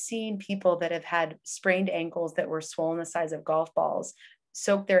I've seen people that have had sprained ankles that were swollen the size of golf balls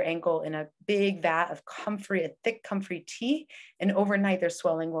soak their ankle in a big vat of comfrey, a thick comfrey tea, and overnight their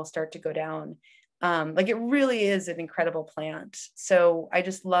swelling will start to go down. It really is an incredible plant. So I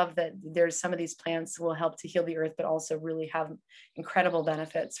just love that there's some of these plants will help to heal the earth, but also really have incredible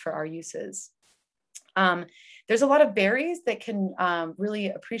benefits for our uses. There's a lot of berries that can really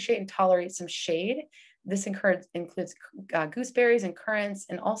appreciate and tolerate some shade. This includes gooseberries and currants,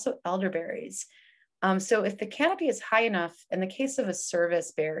 and also elderberries. So if the canopy is high enough, in the case of a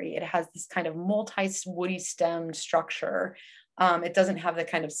service berry, it has this kind of multi-woody stemmed structure. It doesn't have the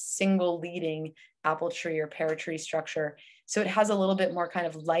kind of single leading apple tree or pear tree structure. So it has a little bit more kind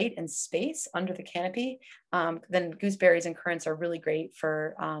of light and space under the canopy. Then gooseberries and currants are really great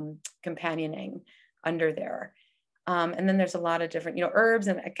for companioning under there. And then there's a lot of different, herbs.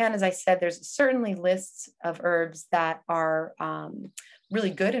 And again, as I said, there's certainly lists of herbs that are really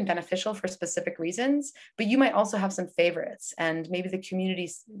good and beneficial for specific reasons, but you might also have some favorites. And maybe the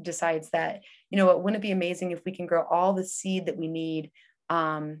community decides that, wouldn't it be amazing if we can grow all the seed that we need,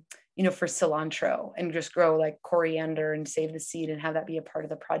 for cilantro, and just grow like coriander and save the seed and have that be a part of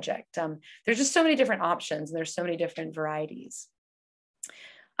the project. There's just so many different options, and there's so many different varieties.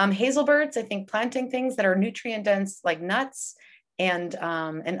 Hazelbirds, I think planting things that are nutrient dense like nuts and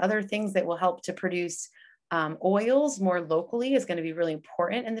other things that will help to produce oils more locally is going to be really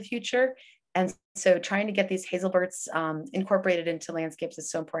important in the future. And so trying to get these hazelbirds incorporated into landscapes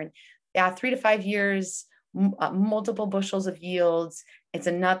is so important. Yeah, 3 to 5 years, multiple bushels of yields. It's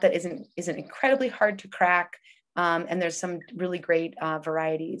a nut that isn't incredibly hard to crack. And there's some really great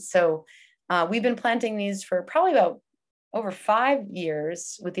varieties. So we've been planting these for probably about over 5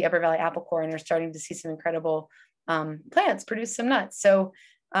 years with the Upper Valley Apple Corps, and are starting to see some incredible plants produce some nuts. So,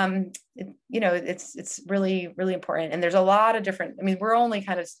 it's really, really important. And there's a lot of different, we're only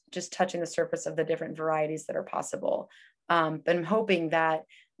kind of just touching the surface of the different varieties that are possible. But I'm hoping that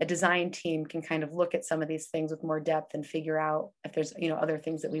a design team can kind of look at some of these things with more depth and figure out if there's, other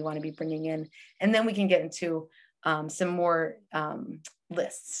things that we want to be bringing in. And then we can get into some more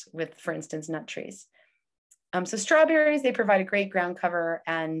lists with, for instance, nut trees. So strawberries, they provide a great ground cover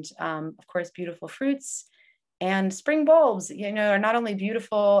and, of course, beautiful fruits. And spring bulbs, are not only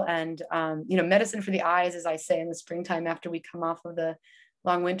beautiful and, medicine for the eyes, as I say, in the springtime after we come off of the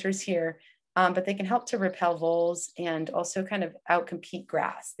long winters here, but they can help to repel voles and also kind of outcompete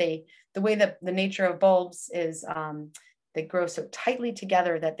grass. The way that the nature of bulbs is they grow so tightly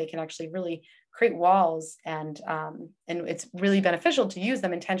together that they can actually really create walls, and it's really beneficial to use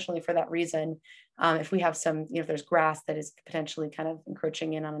them intentionally for that reason. If we have some, if there's grass that is potentially kind of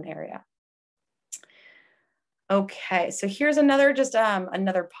encroaching in on an area. Okay, so here's another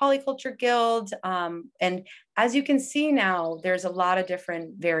polyculture guild. And as you can see now, there's a lot of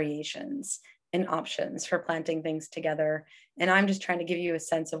different variations and options for planting things together. And I'm just trying to give you a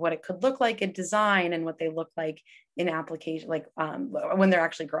sense of what it could look like in design and what they look like in application, like when they're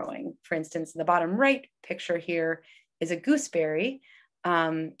actually growing. For instance, in the bottom right picture here is a gooseberry,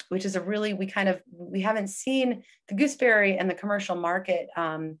 which is we haven't seen the gooseberry in the commercial market,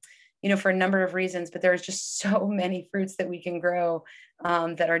 for a number of reasons, but there's just so many fruits that we can grow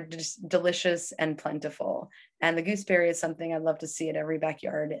that are just delicious and plentiful. And the gooseberry is something I'd love to see at every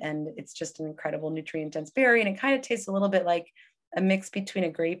backyard. And it's just an incredible nutrient dense berry. And it kind of tastes a little bit like a mix between a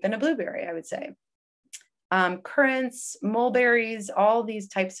grape and a blueberry, I would say. Currants, mulberries, all these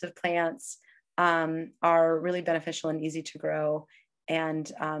types of plants are really beneficial and easy to grow,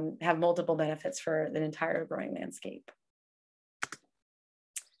 and have multiple benefits for the entire growing landscape.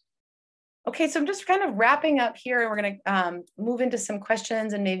 Okay, so I'm just kind of wrapping up here, and we're going to move into some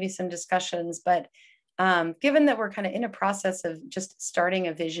questions and maybe some discussions. But given that we're kind of in a process of just starting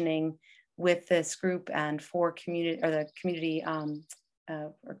a visioning with this group and for community, or the community, or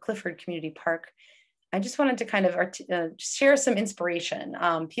Clifford Community Park, I just wanted to kind of share some inspiration.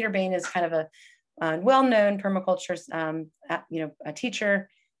 Peter Bain is kind of a well-known permaculture, a teacher.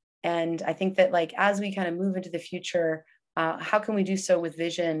 And I think that, like, as we kind of move into the future, how can we do so with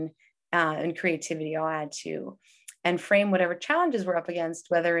vision and creativity, I'll add to, and frame whatever challenges we're up against,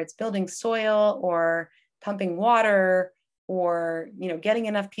 whether it's building soil or pumping water or, getting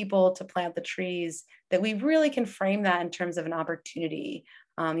enough people to plant the trees, that we really can frame that in terms of an opportunity.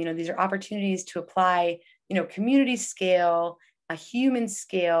 These are opportunities to apply, community scale, a human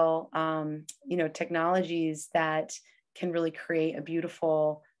scale, technologies that can really create a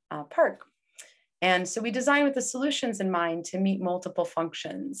beautiful park. And so we design with the solutions in mind to meet multiple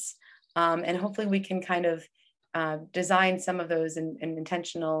functions. And hopefully we can kind of design some of those in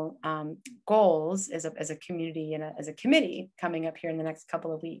intentional goals as a community and as a committee coming up here in the next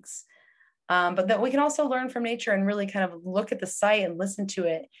couple of weeks. But that we can also learn from nature and really kind of look at the site and listen to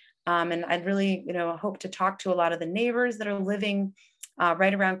it. And I'd really, hope to talk to a lot of the neighbors that are living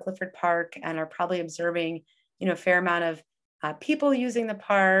right around Clifford Park and are probably observing, a fair amount of people using the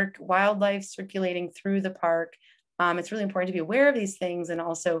park, wildlife circulating through the park. It's really important to be aware of these things and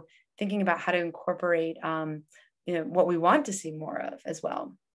also thinking about how to incorporate, what we want to see more of as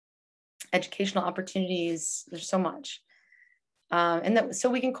well. Educational opportunities, there's so much. So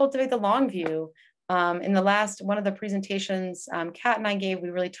we can cultivate the long view. In the last one of the presentations Kat and I gave,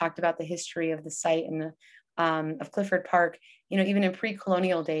 we really talked about the history of the site and of Clifford Park, even in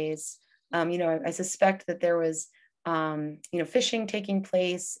pre-colonial days. I suspect that there was fishing taking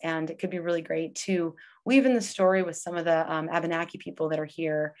place, and it could be really great to weave in the story with some of the Abenaki people that are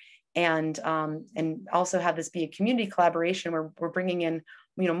here, and also have this be a community collaboration where we're bringing in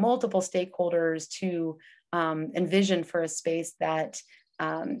multiple stakeholders to envision for a space that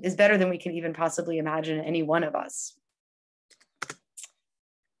is better than we can even possibly imagine, any one of us.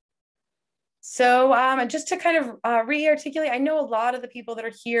 So just to kind of re-articulate, I know a lot of the people that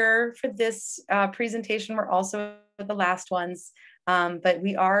are here for this presentation were also the last ones, but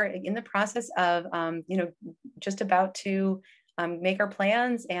we are in the process of, just about to make our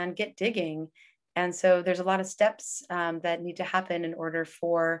plans and get digging. And so there's a lot of steps that need to happen in order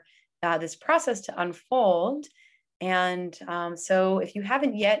for this process to unfold. And so if you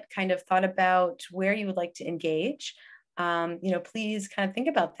haven't yet kind of thought about where you would like to engage, please kind of think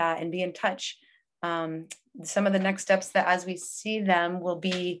about that and be in touch. Some of the next steps that as we see them will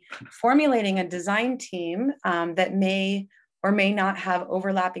be formulating a design team that may or may not have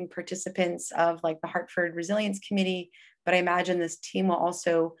overlapping participants of like the Hartford Resilience Committee, but I imagine this team will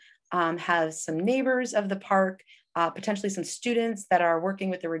also have some neighbors of the park, potentially some students that are working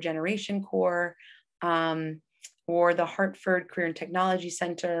with the Regeneration Corps, or the Hartford Career and Technology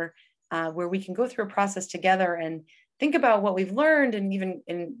Center, where we can go through a process together and think about what we've learned and even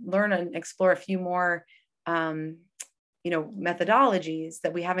learn and explore a few more methodologies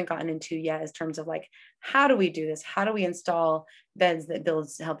that we haven't gotten into yet, in terms of like, how do we do this? How do we install beds that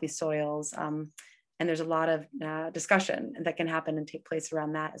builds healthy soils? And there's a lot of discussion that can happen and take place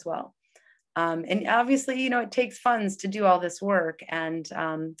around that as well. And obviously, it takes funds to do all this work. And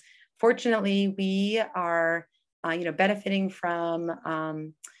fortunately, we are, benefiting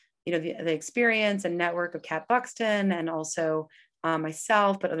from, the experience and network of Kat Buxton, and also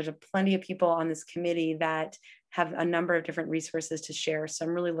myself, but there's plenty of people on this committee that have a number of different resources to share. So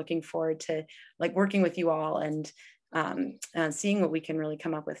I'm really looking forward to like working with you all and seeing what we can really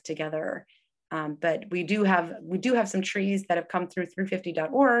come up with together. But we do have some trees that have come through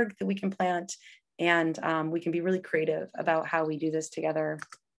 350.org that we can plant, and we can be really creative about how we do this together.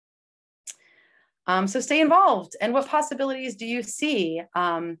 So stay involved. And what possibilities do you see?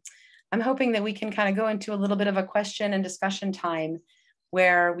 I'm hoping that we can kind of go into a little bit of a question and discussion time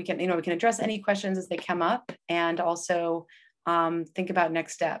where we can, we can address any questions as they come up, and also think about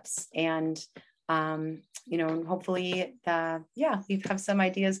next steps. And hopefully, we have some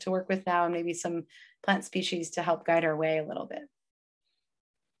ideas to work with now, and maybe some plant species to help guide our way a little bit.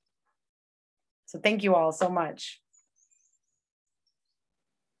 So thank you all so much.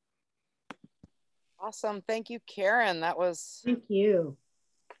 Awesome. Thank you, Karen. That was Thank you.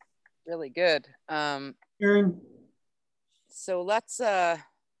 Really good. Karen. So let's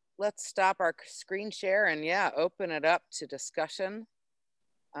stop our screen share and open it up to discussion.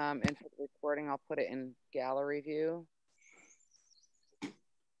 And for the recording, I'll put it in gallery view.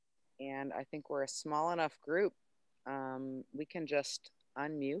 And I think we're a small enough group. We can just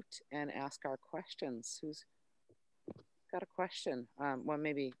unmute and ask our questions. got a question. Well,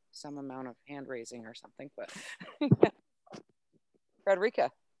 maybe some amount of hand raising or something, but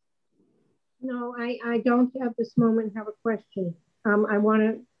Frederica. No, I don't at this moment have a question. I want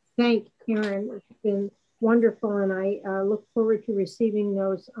to thank Karen. It's been wonderful, and I look forward to receiving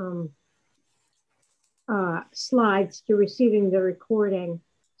those slides, to receiving the recording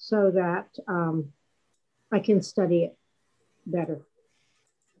so that I can study it better.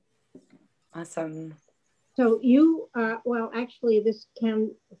 Awesome. So you, well, actually, this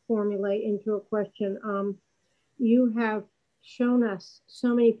can formulate into a question. You have shown us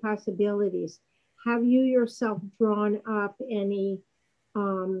so many possibilities. Have you yourself drawn up any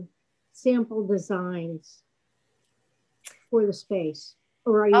sample designs for the space?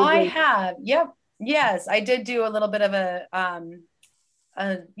 Or are you I have, yep. Yes, I did do a little bit of a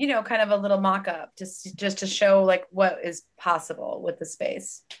you know, kind of a little mock-up just to show like what is possible with the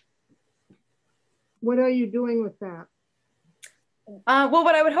space. What are you doing with that? Well,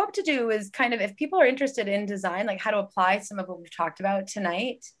 what I would hope to do is kind of, if people are interested in design, like how to apply some of what we've talked about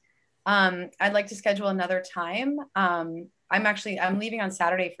tonight, I'd like to schedule another time. I'm leaving on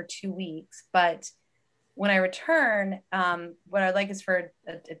Saturday for 2 weeks, but when I return, what I'd like is for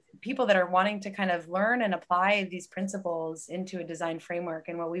people that are wanting to kind of learn and apply these principles into a design framework.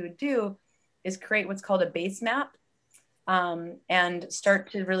 And what we would do is create what's called a base map, and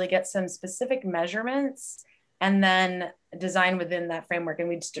start to really get some specific measurements and then design within that framework. And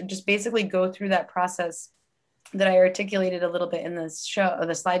we'd just basically go through that process that I articulated a little bit in this show,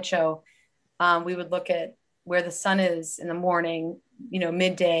 the slideshow. We would look at where the sun is in the morning, you know,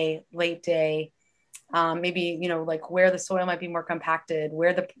 midday, late day, maybe, you know, like where the soil might be more compacted,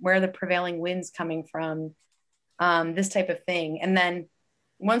 where the prevailing winds coming from, this type of thing. And then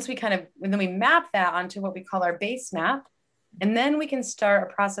once we then we map that onto what we call our base map, and then we can start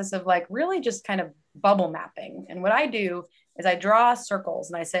a process of like really just kind of bubble mapping. And what I do is I draw circles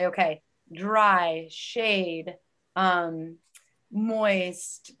and I say, okay, dry, shade,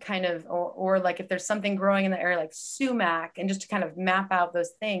 moist, kind of, or like if there's something growing in the area like sumac, and just to kind of map out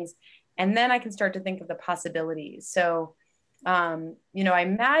those things. And then I can start to think of the possibilities. So, you know, I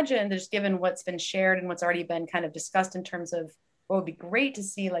imagine just given what's been shared and what's already been kind of discussed in terms of what would be great to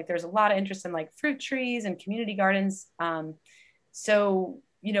see, like there's a lot of interest in like fruit trees and community gardens. So,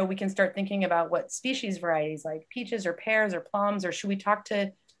 you know, we can start thinking about what species varieties like peaches or pears or plums, or should we talk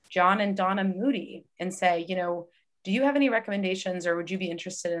to John and Donna Moody and say, you know, do you have any recommendations, or would you be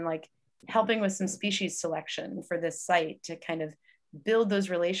interested in like helping with some species selection for this site to kind of build those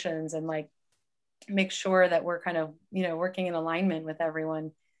relations and like make sure that we're kind of, you know, working in alignment with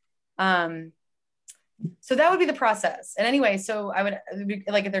everyone. So that would be the process. And anyway, so I would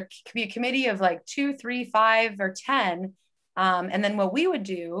like, there could be a committee of like 2, 3, 5, or 10. And then what we would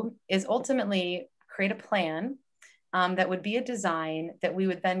do is ultimately create a plan that would be a design that we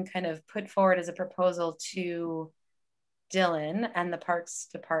would then kind of put forward as a proposal to Dylan and the Parks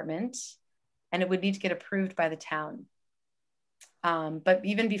Department, and it would need to get approved by the town. But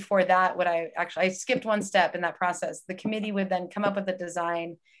even before that, I skipped one step in that process. The committee would then come up with a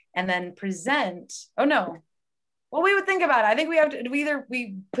design and then present. Oh no, well, we would think about it. I think we have to,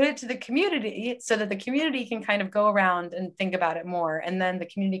 we put it to the community so that the community can kind of go around and think about it more. And then the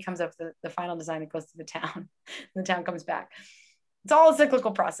community comes up with the final design. It goes to the town. And the town comes back. It's all a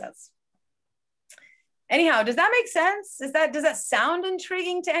cyclical process. Anyhow, does that make sense? Does that sound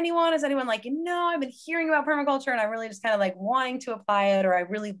intriguing to anyone? Is anyone like, you know, I've been hearing about permaculture and I really just kind of like wanting to apply it, or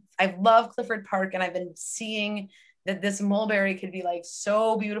I love Clifford Park and I've been seeing that this mulberry could be like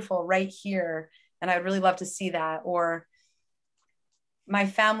so beautiful right here. And I'd really love to see that. Or my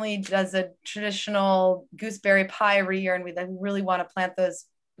family does a traditional gooseberry pie every year, and we then really want to plant those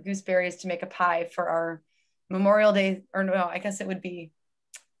gooseberries to make a pie for our Memorial Day, or no, I guess it would be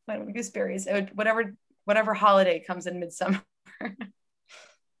gooseberries. It would, whatever holiday comes in midsummer.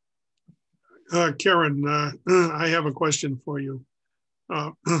 Karen, I have a question for you.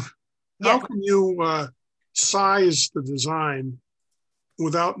 How can you size the design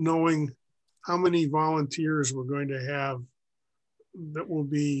without knowing how many volunteers we're going to have that will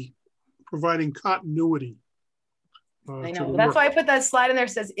be providing continuity? I know. That's why I put that slide in there.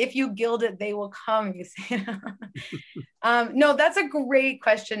 It says, if you gild it, they will come. You see? No, that's a great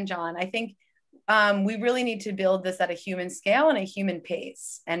question, John. I think we really need to build this at a human scale and a human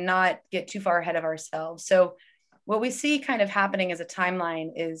pace and not get too far ahead of ourselves. So what we see kind of happening as a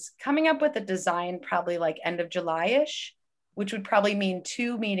timeline is coming up with a design probably like end of July-ish, which would probably mean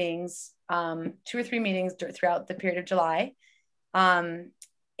 2 meetings, 2 or 3 meetings throughout the period of July.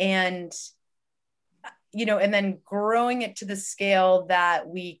 And, you know, and then growing it to the scale that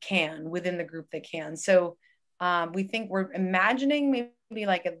we can within the group that can. So We think we're imagining maybe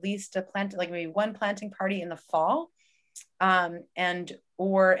like at least like maybe one planting party in the fall. And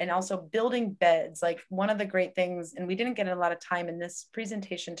also building beds. Like one of the great things, and we didn't get a lot of time in this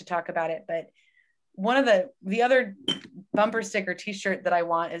presentation to talk about it, but one of the other bumper sticker t-shirt that I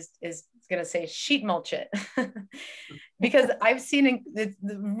want is going to say sheet mulch it. Because I've seen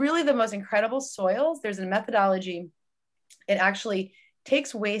really the most incredible soils. There's a methodology. It actually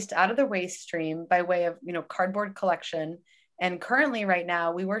takes waste out of the waste stream by way of, cardboard collection. And currently right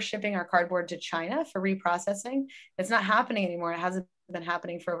now, we were shipping our cardboard to China for reprocessing. It's not happening anymore. It hasn't been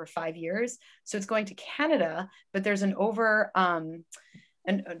happening for over 5 years. So it's going to Canada, but there's an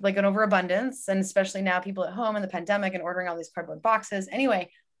overabundance. And especially now people at home in the pandemic and ordering all these cardboard boxes. Anyway,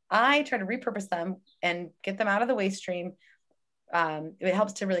 I try to repurpose them and get them out of the waste stream. It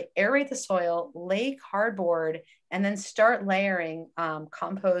helps to really aerate the soil, lay cardboard, and then start layering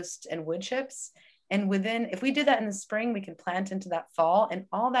compost and wood chips. And if we did that in the spring, we can plant into that fall, and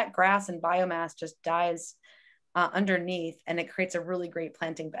all that grass and biomass just dies underneath, and it creates a really great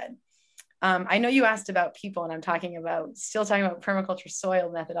planting bed. I know you asked about people, and I'm still talking about permaculture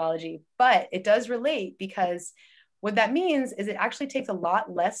soil methodology, but it does relate, because what that means is it actually takes a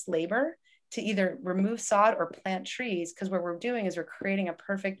lot less labor to either remove sod or plant trees, because what we're doing is we're creating a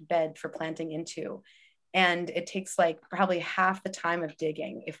perfect bed for planting into. And it takes like probably half the time of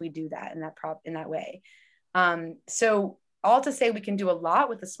digging if we do that in that way. So all to say, we can do a lot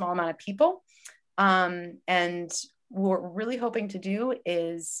with a small amount of people. And what we're really hoping to do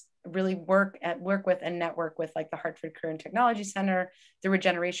is really work with and network with like the Hartford Career and Technology Center, the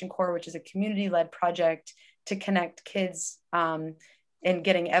Regeneration Corps, which is a community-led project to connect kids in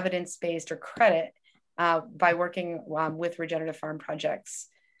getting evidence-based or credit by working with regenerative farm projects.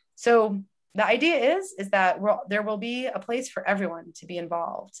 So the idea is that there will be a place for everyone to be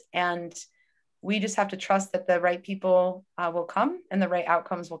involved, and we just have to trust that the right people will come and the right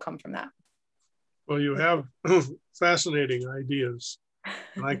outcomes will come from that. Well, you have fascinating ideas,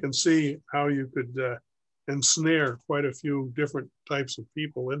 and I can see how you could ensnare quite a few different types of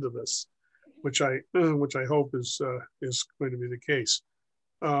people into this, which I hope is going to be the case.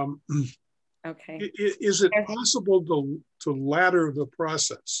 Okay. Is it possible to ladder the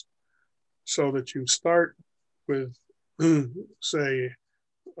process so that you start with, say,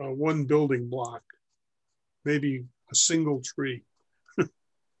 one building block, maybe a single tree?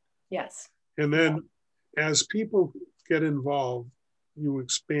 Yes. And then as people get involved, you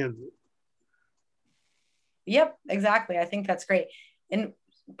expand it. Yep, exactly. I think that's great. And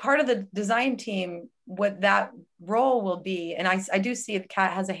part of the design team, what that role will be, and I do see if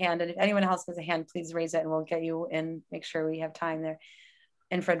Kat has a hand, and if anyone else has a hand, please raise it and we'll get you in, make sure we have time there.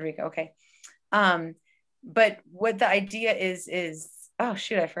 And Frederica, okay. But what the idea is, oh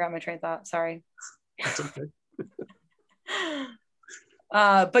shoot, I forgot my train of thought, sorry. That's okay.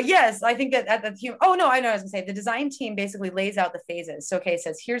 But yes, I think that at the team, oh no, I know what I was gonna say. The design team basically lays out the phases. So, okay, it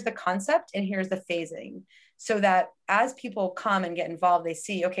says, here's the concept and here's the phasing. So that as people come and get involved, they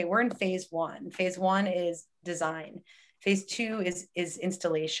see, okay, we're in phase one. Phase one is design. Phase two is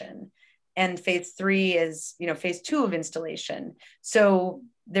installation. And phase three is, phase two of installation. So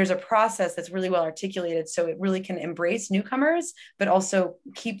there's a process that's really well articulated. So it really can embrace newcomers, but also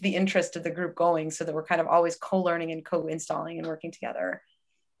keep the interest of the group going so that we're kind of always co-learning and co-installing and working together.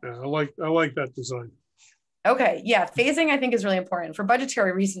 Yeah, I like that design. Okay, yeah, phasing I think is really important for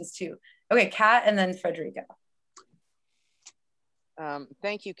budgetary reasons too. Okay, Kat and then Frederica.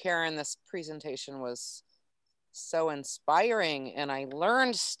 Thank you, Karen. This presentation was so inspiring and I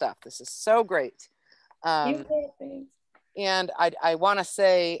learned stuff. This is so great. And I want to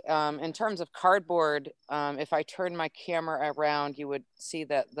say, in terms of cardboard, if I turn my camera around, you would see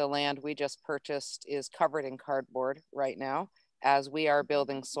that the land we just purchased is covered in cardboard right now, as we are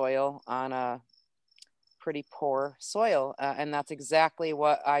building soil on a pretty poor soil. And that's exactly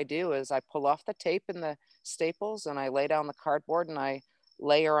what I do is I pull off the tape and the staples and I lay down the cardboard and I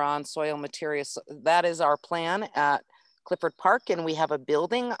layer on soil materials. That is our plan at Clifford Park. And we have a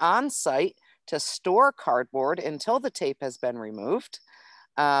building on site to store cardboard until the tape has been removed.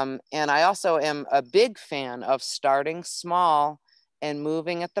 And I also am a big fan of starting small and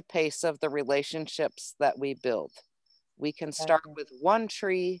moving at the pace of the relationships that we build. We can start with one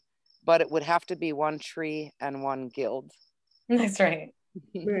tree, but it would have to be one tree and one guild. That's right.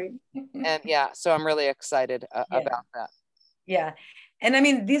 Right. And yeah, so I'm really excited about that. Yeah. And I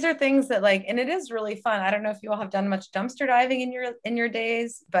mean, these are things that and it is really fun. I don't know if you all have done much dumpster diving in your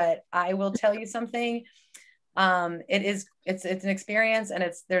days, but I will tell you something. It's an experience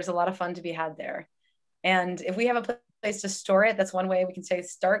and there's a lot of fun to be had there. And if we have a place to store it, that's one way we can say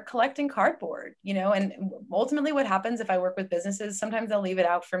start collecting cardboard, you know. And ultimately what happens if I work with businesses, sometimes they'll leave it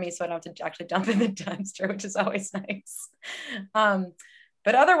out for me so I don't have to actually dump it in the dumpster, which is always nice.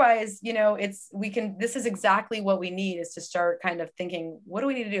 But otherwise, you know, this is exactly what we need, is to start kind of thinking, what do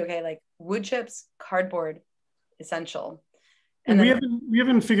we need to do? Okay, like wood chips, cardboard, essential. And we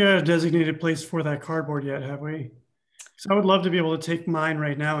haven't figured out a designated place for that cardboard yet, have we? So I would love to be able to take mine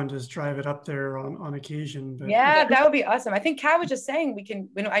right now and just drive it up there on occasion. But yeah, that would be awesome. I think Kat was just saying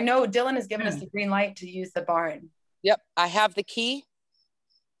I know Dylan has given us the green light to use the barn. Yep, I have the key.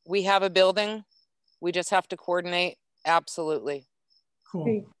 We have a building. We just have to coordinate. Absolutely. Cool.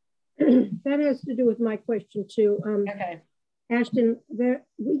 Okay. That has to do with my question too. Okay. Ashton,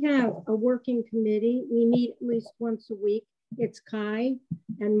 we have a working committee. We meet at least once a week. It's Kai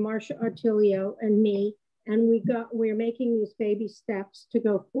and Marcia Artilio and me. And we're making these baby steps to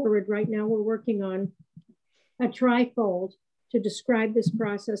go forward. Right now, we're working on a trifold to describe this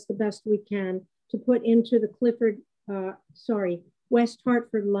process the best we can to put into the West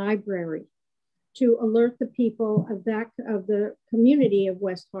Hartford Library to alert the people of the community of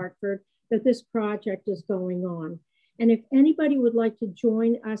West Hartford that this project is going on. And if anybody would like to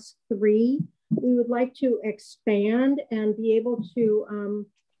join us three, we would like to expand and be able to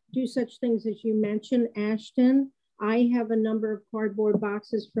do such things as you mentioned, Ashton. I have a number of cardboard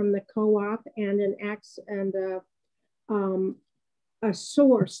boxes from the co-op and a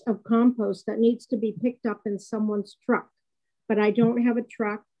source of compost that needs to be picked up in someone's truck. But I don't have a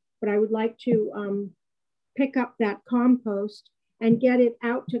truck, but I would like to pick up that compost and get it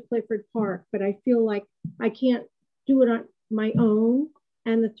out to Clifford Park. But I feel like I can't do it on my own.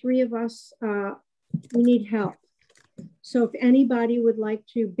 And the three of us, we need help. So if anybody would like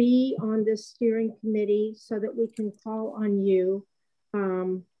to be on this steering committee so that we can call on you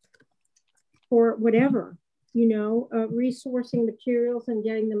for whatever, you know, resourcing materials and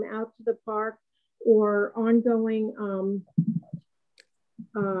getting them out to the park, or ongoing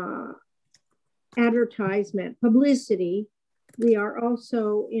advertisement, publicity. We are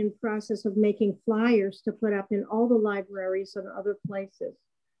also in process of making flyers to put up in all the libraries and other places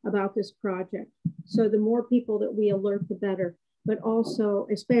about this project. So the more people that we alert, the better, but also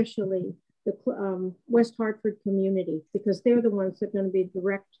especially the West Hartford community, because they're the ones that are going to be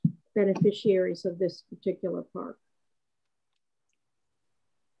direct beneficiaries of this particular park.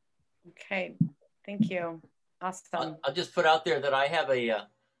 Okay, thank you. Awesome. I'll just put out there that I have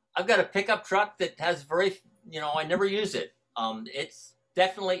I've got a pickup truck that has I never use it. It's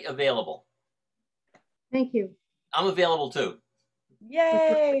definitely available. Thank you. I'm available too.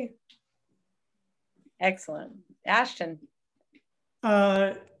 Yay. Excellent. Ashton.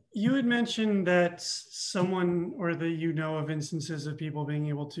 You had mentioned that someone, or that you know of instances of people being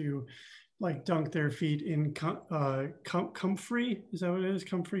able to like dunk their feet in comfrey. Is that what it is?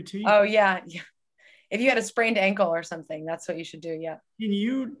 Comfrey tea? Oh yeah. If you had a sprained ankle or something, that's what you should do. Yeah. Can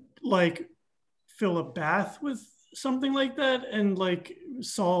you like fill a bath with something like that and like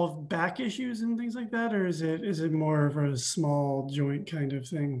solve back issues and things like that? Or is it more of a small joint kind of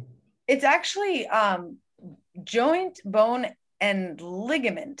thing? It's actually joint, bone, and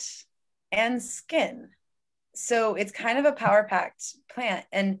ligament and skin. So it's kind of a power packed plant.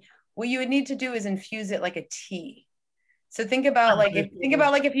 And what you would need to do is infuse it like a tea. So think about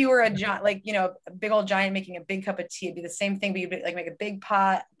if you were a giant, like, you know, a big old giant making a big cup of tea, it'd be the same thing, but you'd like make a big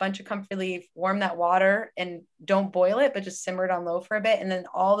pot, a bunch of comfrey leaf, warm that water and don't boil it, but just simmer it on low for a bit. And then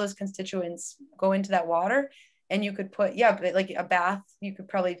all those constituents go into that water, and you could put, but like a bath, you could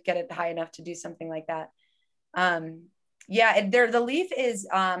probably get it high enough to do something like that. The leaf is,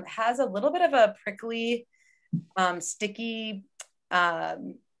 has a little bit of a prickly, sticky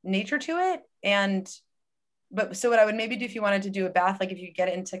nature to it. So what I would maybe do if you wanted to do a bath, like if you get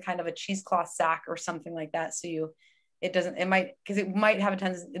it into kind of a cheesecloth sack or something like that, so it might have a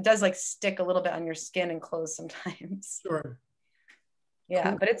tendency, it does like stick a little bit on your skin and clothes sometimes. Sure. Yeah,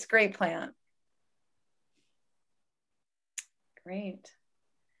 Cool. But it's a great plant. Great.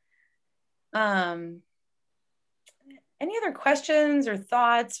 Any other questions or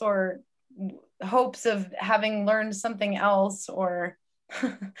thoughts or hopes of having learned something else, or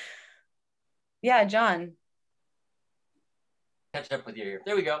yeah, John. Catch up with you here.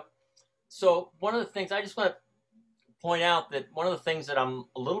 There we go. So one of the things I just want to point out, that one of the things that I'm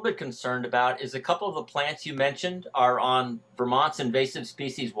a little bit concerned about is a couple of the plants you mentioned are on Vermont's invasive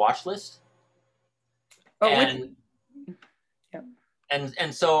species watch list. Oh,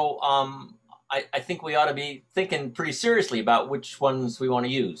 so I think we ought to be thinking pretty seriously about which ones we want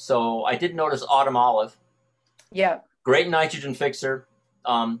to use. So I did notice autumn olive. Yeah. Great nitrogen fixer.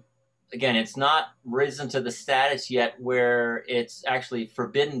 again, it's not risen to the status yet where it's actually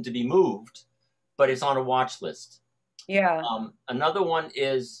forbidden to be moved, but it's on a watch list. Yeah. Another one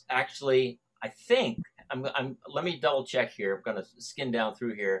is actually, I think, let me double check here. I'm going to skim down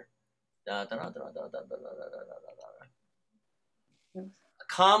through here.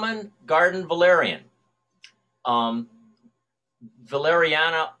 Common garden valerian.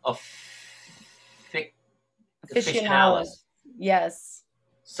 Valeriana officinalis. Yes.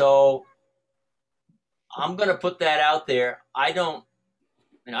 So I'm going to put that out there. I don't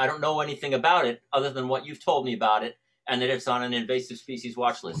know anything about it other than what you've told me about it, and that it's on an invasive species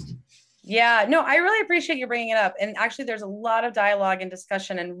watch list. Yeah, no, I really appreciate you bringing it up. And actually, there's a lot of dialogue and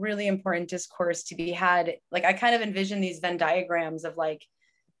discussion and really important discourse to be had. Like, I kind of envision these Venn diagrams of, like,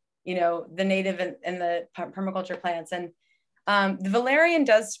 you know, the native and the permaculture plants. And the valerian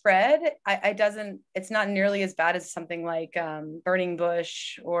does spread. It's not nearly as bad as something like burning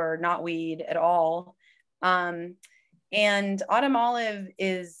bush or knotweed at all. And autumn olive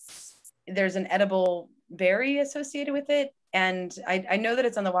there's an edible berry associated with it. And I know that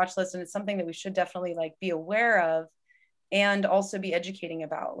it's on the watch list, and it's something that we should definitely, like, be aware of and also be educating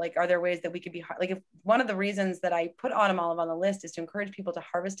about. Like, are there ways that we could be, like, if one of the reasons that I put autumn olive on the list is to encourage people to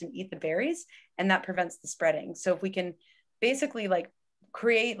harvest and eat the berries, and that prevents the spreading. So if we can basically, like,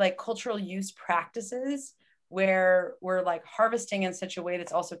 create, like, cultural use practices where we're, like, harvesting in such a way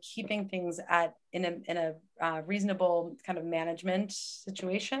that's also keeping things in a reasonable kind of management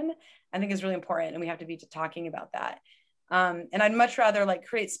situation, I think is really important. And we have to be talking about that. And I'd much rather, like,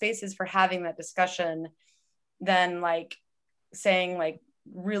 create spaces for having that discussion than, like, saying, like,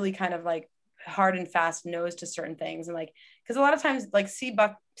 really kind of, like, hard and fast no's to certain things. And, like, because a lot of times, like, sea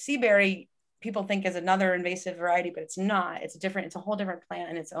berry people think is another invasive variety, but it's not. It's a whole different plant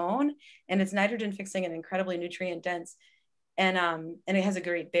in its own, and it's nitrogen fixing and incredibly nutrient dense, and it has a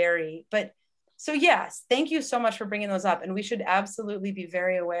great berry. But so yes, thank you so much for bringing those up, and we should absolutely be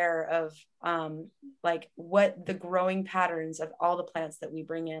very aware of like, what the growing patterns of all the plants that we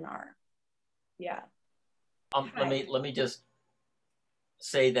bring in are. Yeah. Let me just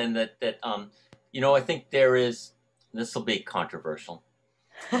say then that you know, I think there is, this will be controversial.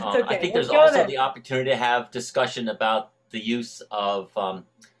 Okay. I think there's also the opportunity to have discussion about the use of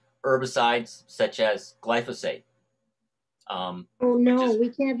herbicides such as glyphosate. Oh no, we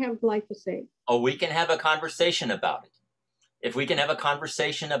can't have glyphosate. Oh, we can have a conversation about it. If we can have a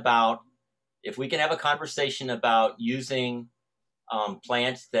conversation about using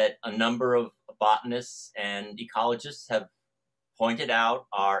plants that a number of botanists and ecologists have pointed out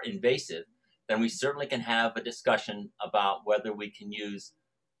are invasive, then we certainly can have a discussion about whether we can use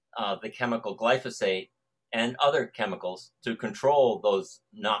the chemical glyphosate and other chemicals to control those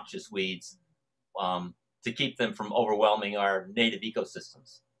noxious weeds, to keep them from overwhelming our native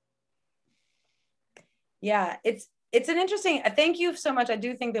ecosystems. Yeah, it's an interesting, thank you so much. I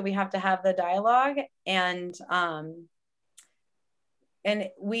do think that we have to have the dialogue, and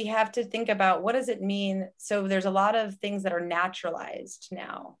we have to think about, what does it mean? So there's a lot of things that are naturalized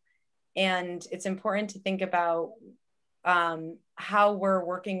now, and it's important to think about how we're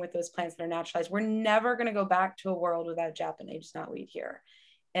working with those plants that are naturalized. We're never going to go back to a world without Japanese knotweed here.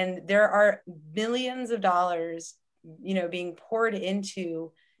 And there are billions of dollars, you know, being poured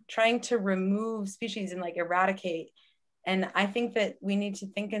into trying to remove species and, like, eradicate. And I think that we need to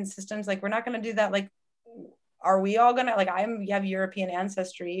think in systems, like, we're not going to do that. Like, are we all going to, like, you have European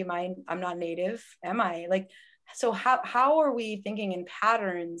ancestry. I'm not native. Am I? Like, so how are we thinking in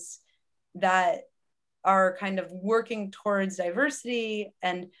patterns that are kind of working towards diversity?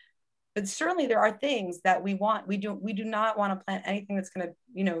 But certainly there are things that we want. We do not want to plant anything that's going to,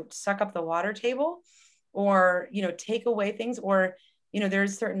 you know, suck up the water table, or, you know, take away things, or, you know,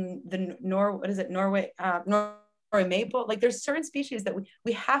 there's certain, Norway maple, like, there's certain species that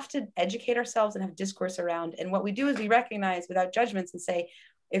we have to educate ourselves and have discourse around. And what we do is we recognize without judgments and say,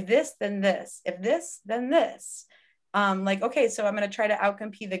 if this, then this, if this, then this. Like, okay, so I'm going to try to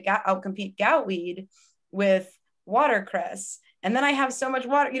outcompete goutweed with watercress, and then I have so much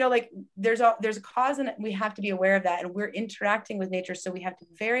water, you know, like, there's a cause, and we have to be aware of that. And we're interacting with nature, so we have to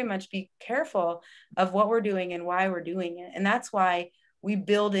very much be careful of what we're doing and why we're doing it. And that's why we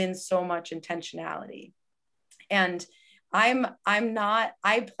build in so much intentionality. And I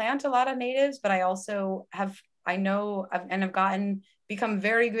plant a lot of natives, but I also have become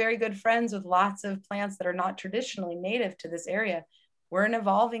very, very good friends with lots of plants that are not traditionally native to this area. We're an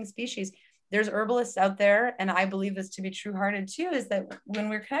evolving species. There's herbalists out there, and I believe this to be true-hearted too, is that when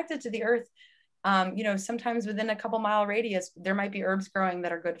we're connected to the earth, you know, sometimes within a couple mile radius, there might be herbs growing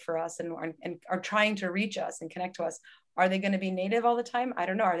that are good for us and are trying to reach us and connect to us. Are they going to be native all the time? I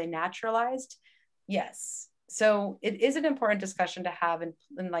don't know. Are they naturalized? Yes. So it is an important discussion to have, and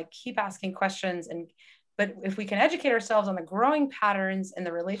like keep asking questions. But if we can educate ourselves on the growing patterns and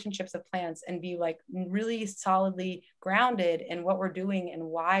the relationships of plants and be like really solidly grounded in what we're doing and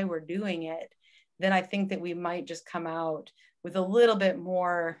why we're doing it, then I think that we might just come out with a little bit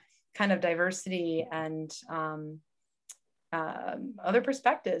more kind of diversity and other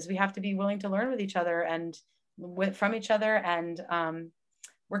perspectives. We have to be willing to learn with each other and from each other and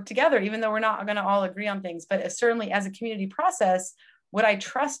work together, even though we're not going to all agree on things. But certainly as a community process, what I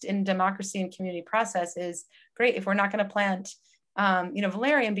trust in democracy and community process is great. If we're not going to plant,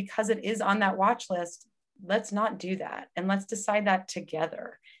 valerian because it is on that watch list, let's not do that. And let's decide that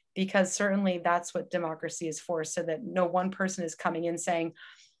together, because certainly that's what democracy is for, so that no one person is coming in saying,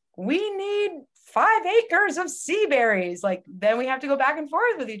 we need 5 acres of sea berries. Like, then we have to go back and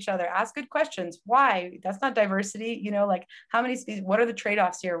forth with each other, ask good questions. Why? That's not diversity. Like how many species, what are the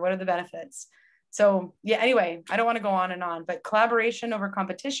trade-offs here? What are the benefits? So yeah, anyway, I don't want to go on and on, but collaboration over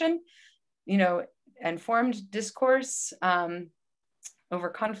competition, informed discourse over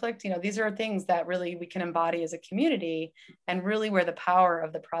conflict, these are things that really we can embody as a community and really where the power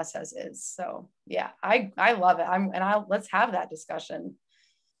of the process is. So yeah, I love it. Let's have that discussion.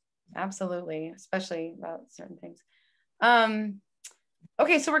 Absolutely, especially about certain things.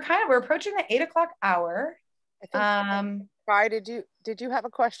 Okay, so we're approaching the 8 o'clock hour. Kai, did you have a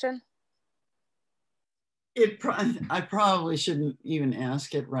question? I probably shouldn't even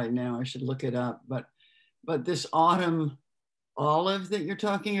ask it right now. I should look it up. But this autumn olive that you're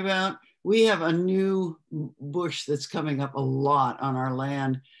talking about, we have a new bush that's coming up a lot on our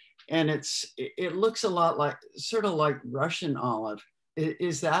land, and it looks a lot like, sort of like Russian olive.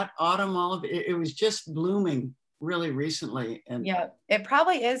 Is that autumn olive? It was just blooming really recently. And yeah, it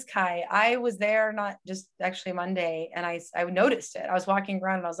probably is, Kai. I was there, not just actually Monday, and I noticed it. I was walking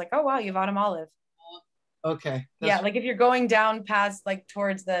around and I was like, oh wow, you have autumn olive. Okay. Yeah, like if you're going down past, like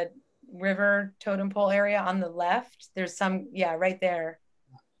towards the river totem pole area on the left, there's some, right there.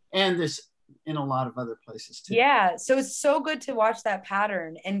 And there's in a lot of other places too. Yeah, so it's so good to watch that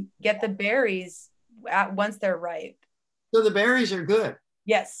pattern and get the berries once they're ripe. So the berries are good.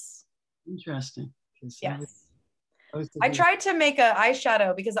 Yes. Interesting. Yes. I tried to make an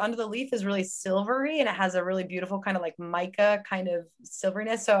eyeshadow because under the leaf is really silvery and it has a really beautiful kind of like mica kind of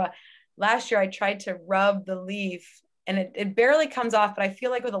silveriness. So last year I tried to rub the leaf and it barely comes off, but I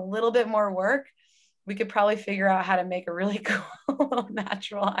feel like with a little bit more work, we could probably figure out how to make a really cool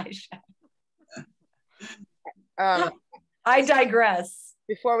natural eyeshadow. I digress.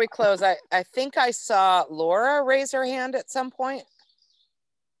 Before we close, I think I saw Laura raise her hand at some point.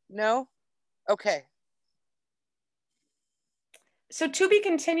 No? Okay. So to be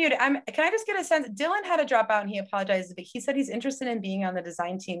continued, can I just get a sense, Dylan had to drop out and he apologizes, but he said he's interested in being on the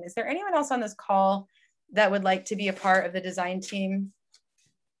design team. Is there anyone else on this call that would like to be a part of the design team?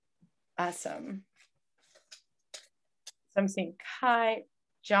 Awesome. So I'm seeing Kai.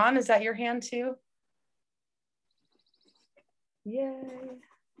 John, is that your hand too? Yay.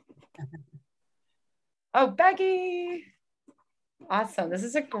 Oh, Becky. Awesome. This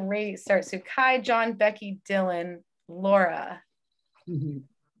is a great start. So Kai, John, Becky, Dylan, Laura.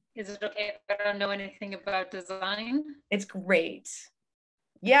 Is it okay if I don't know anything about design? It's great.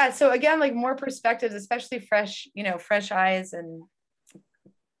 Yeah. So again, like more perspectives, especially fresh, fresh eyes and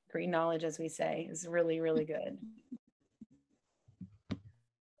green knowledge, as we say, is really, really good.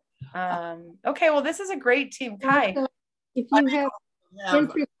 Okay. Well, this is a great team. Kai. If you have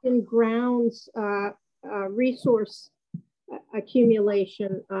interest in grounds resource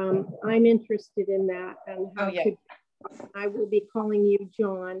accumulation, I'm interested in that. And how I will be calling you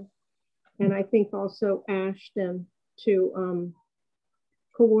John, and I think also Ashton, to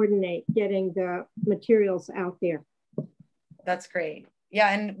coordinate getting the materials out there. That's great. Yeah,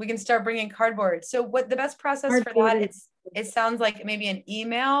 and we can start bringing cardboard. So what the best process for that is, it sounds like maybe an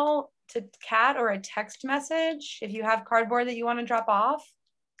email to Kat or a text message if you have cardboard that you want to drop off.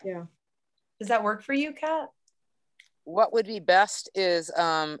 Yeah. Does that work for you, Kat? What would be best is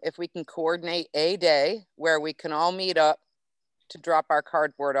if we can coordinate a day where we can all meet up to drop our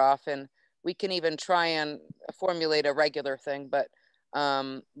cardboard off, and we can even try and formulate a regular thing, but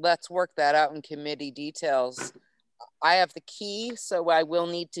let's work that out in committee details. I have the key, so I will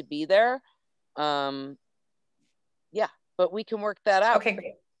need to be there. Yeah, but we can work that out. Okay,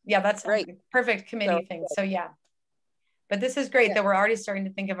 great. Yeah, that's great. Perfect committee thing. So yeah, but this is great that we're already starting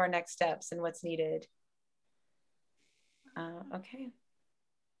to think of our next steps and what's needed. Okay.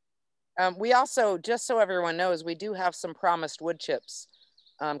 We also, just so everyone knows, we do have some promised wood chips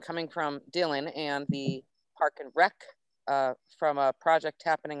coming from Dylan and the Park and Rec from a project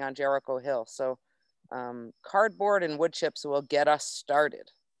happening on Jericho Hill. So cardboard and wood chips will get us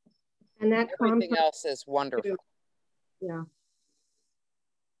started. And that everything else is wonderful. Yeah.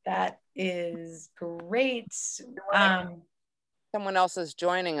 That is great. Someone else is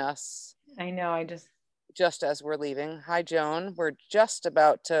joining us. I know, just as we're leaving. Hi, Joan. We're just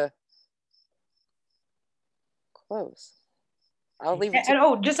about to close. I'll leave it to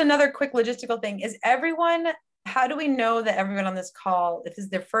oh, just another quick logistical thing. How do we know that everyone on this call, if this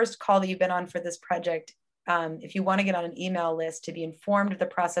is their first call that you've been on for this project, if you want to get on an email list to be informed of the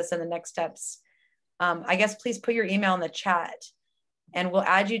process and the next steps, I guess please put your email in the chat and we'll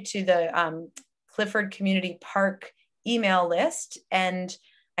add you to the Clifford Community Park email list. And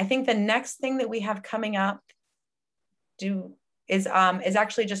I think the next thing that we have coming up is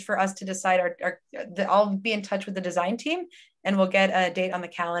actually just for us to decide I'll be in touch with the design team and we'll get a date on the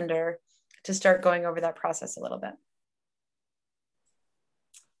calendar to start going over that process a little bit.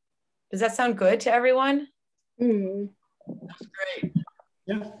 Does that sound good to everyone? That's great.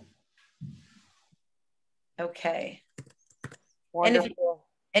 Yeah. Okay. Wonderful.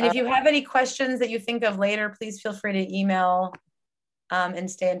 And if you have any questions that you think of later, please feel free to email and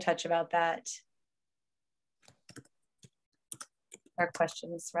stay in touch about that. Or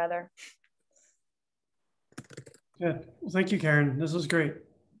questions, rather. Yeah. Well, thank you, Karen. This was great.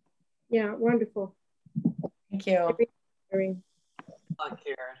 Yeah, wonderful. Thank you. Bye, Karen.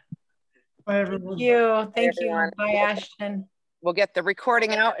 Bye, everyone. Thank you. Thank you. Everyone. Bye, Ashton. We'll get the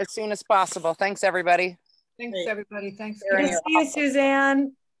recording out as soon as possible. Thanks, everybody. Thanks, everybody. Thanks. Good to see you,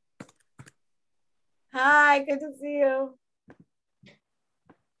 Suzanne. Hi, good to see you.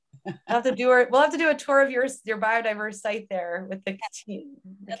 We'll have to do a tour of your biodiverse site there with the team.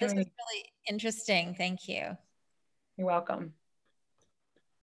 This was really interesting. Thank you. You're welcome.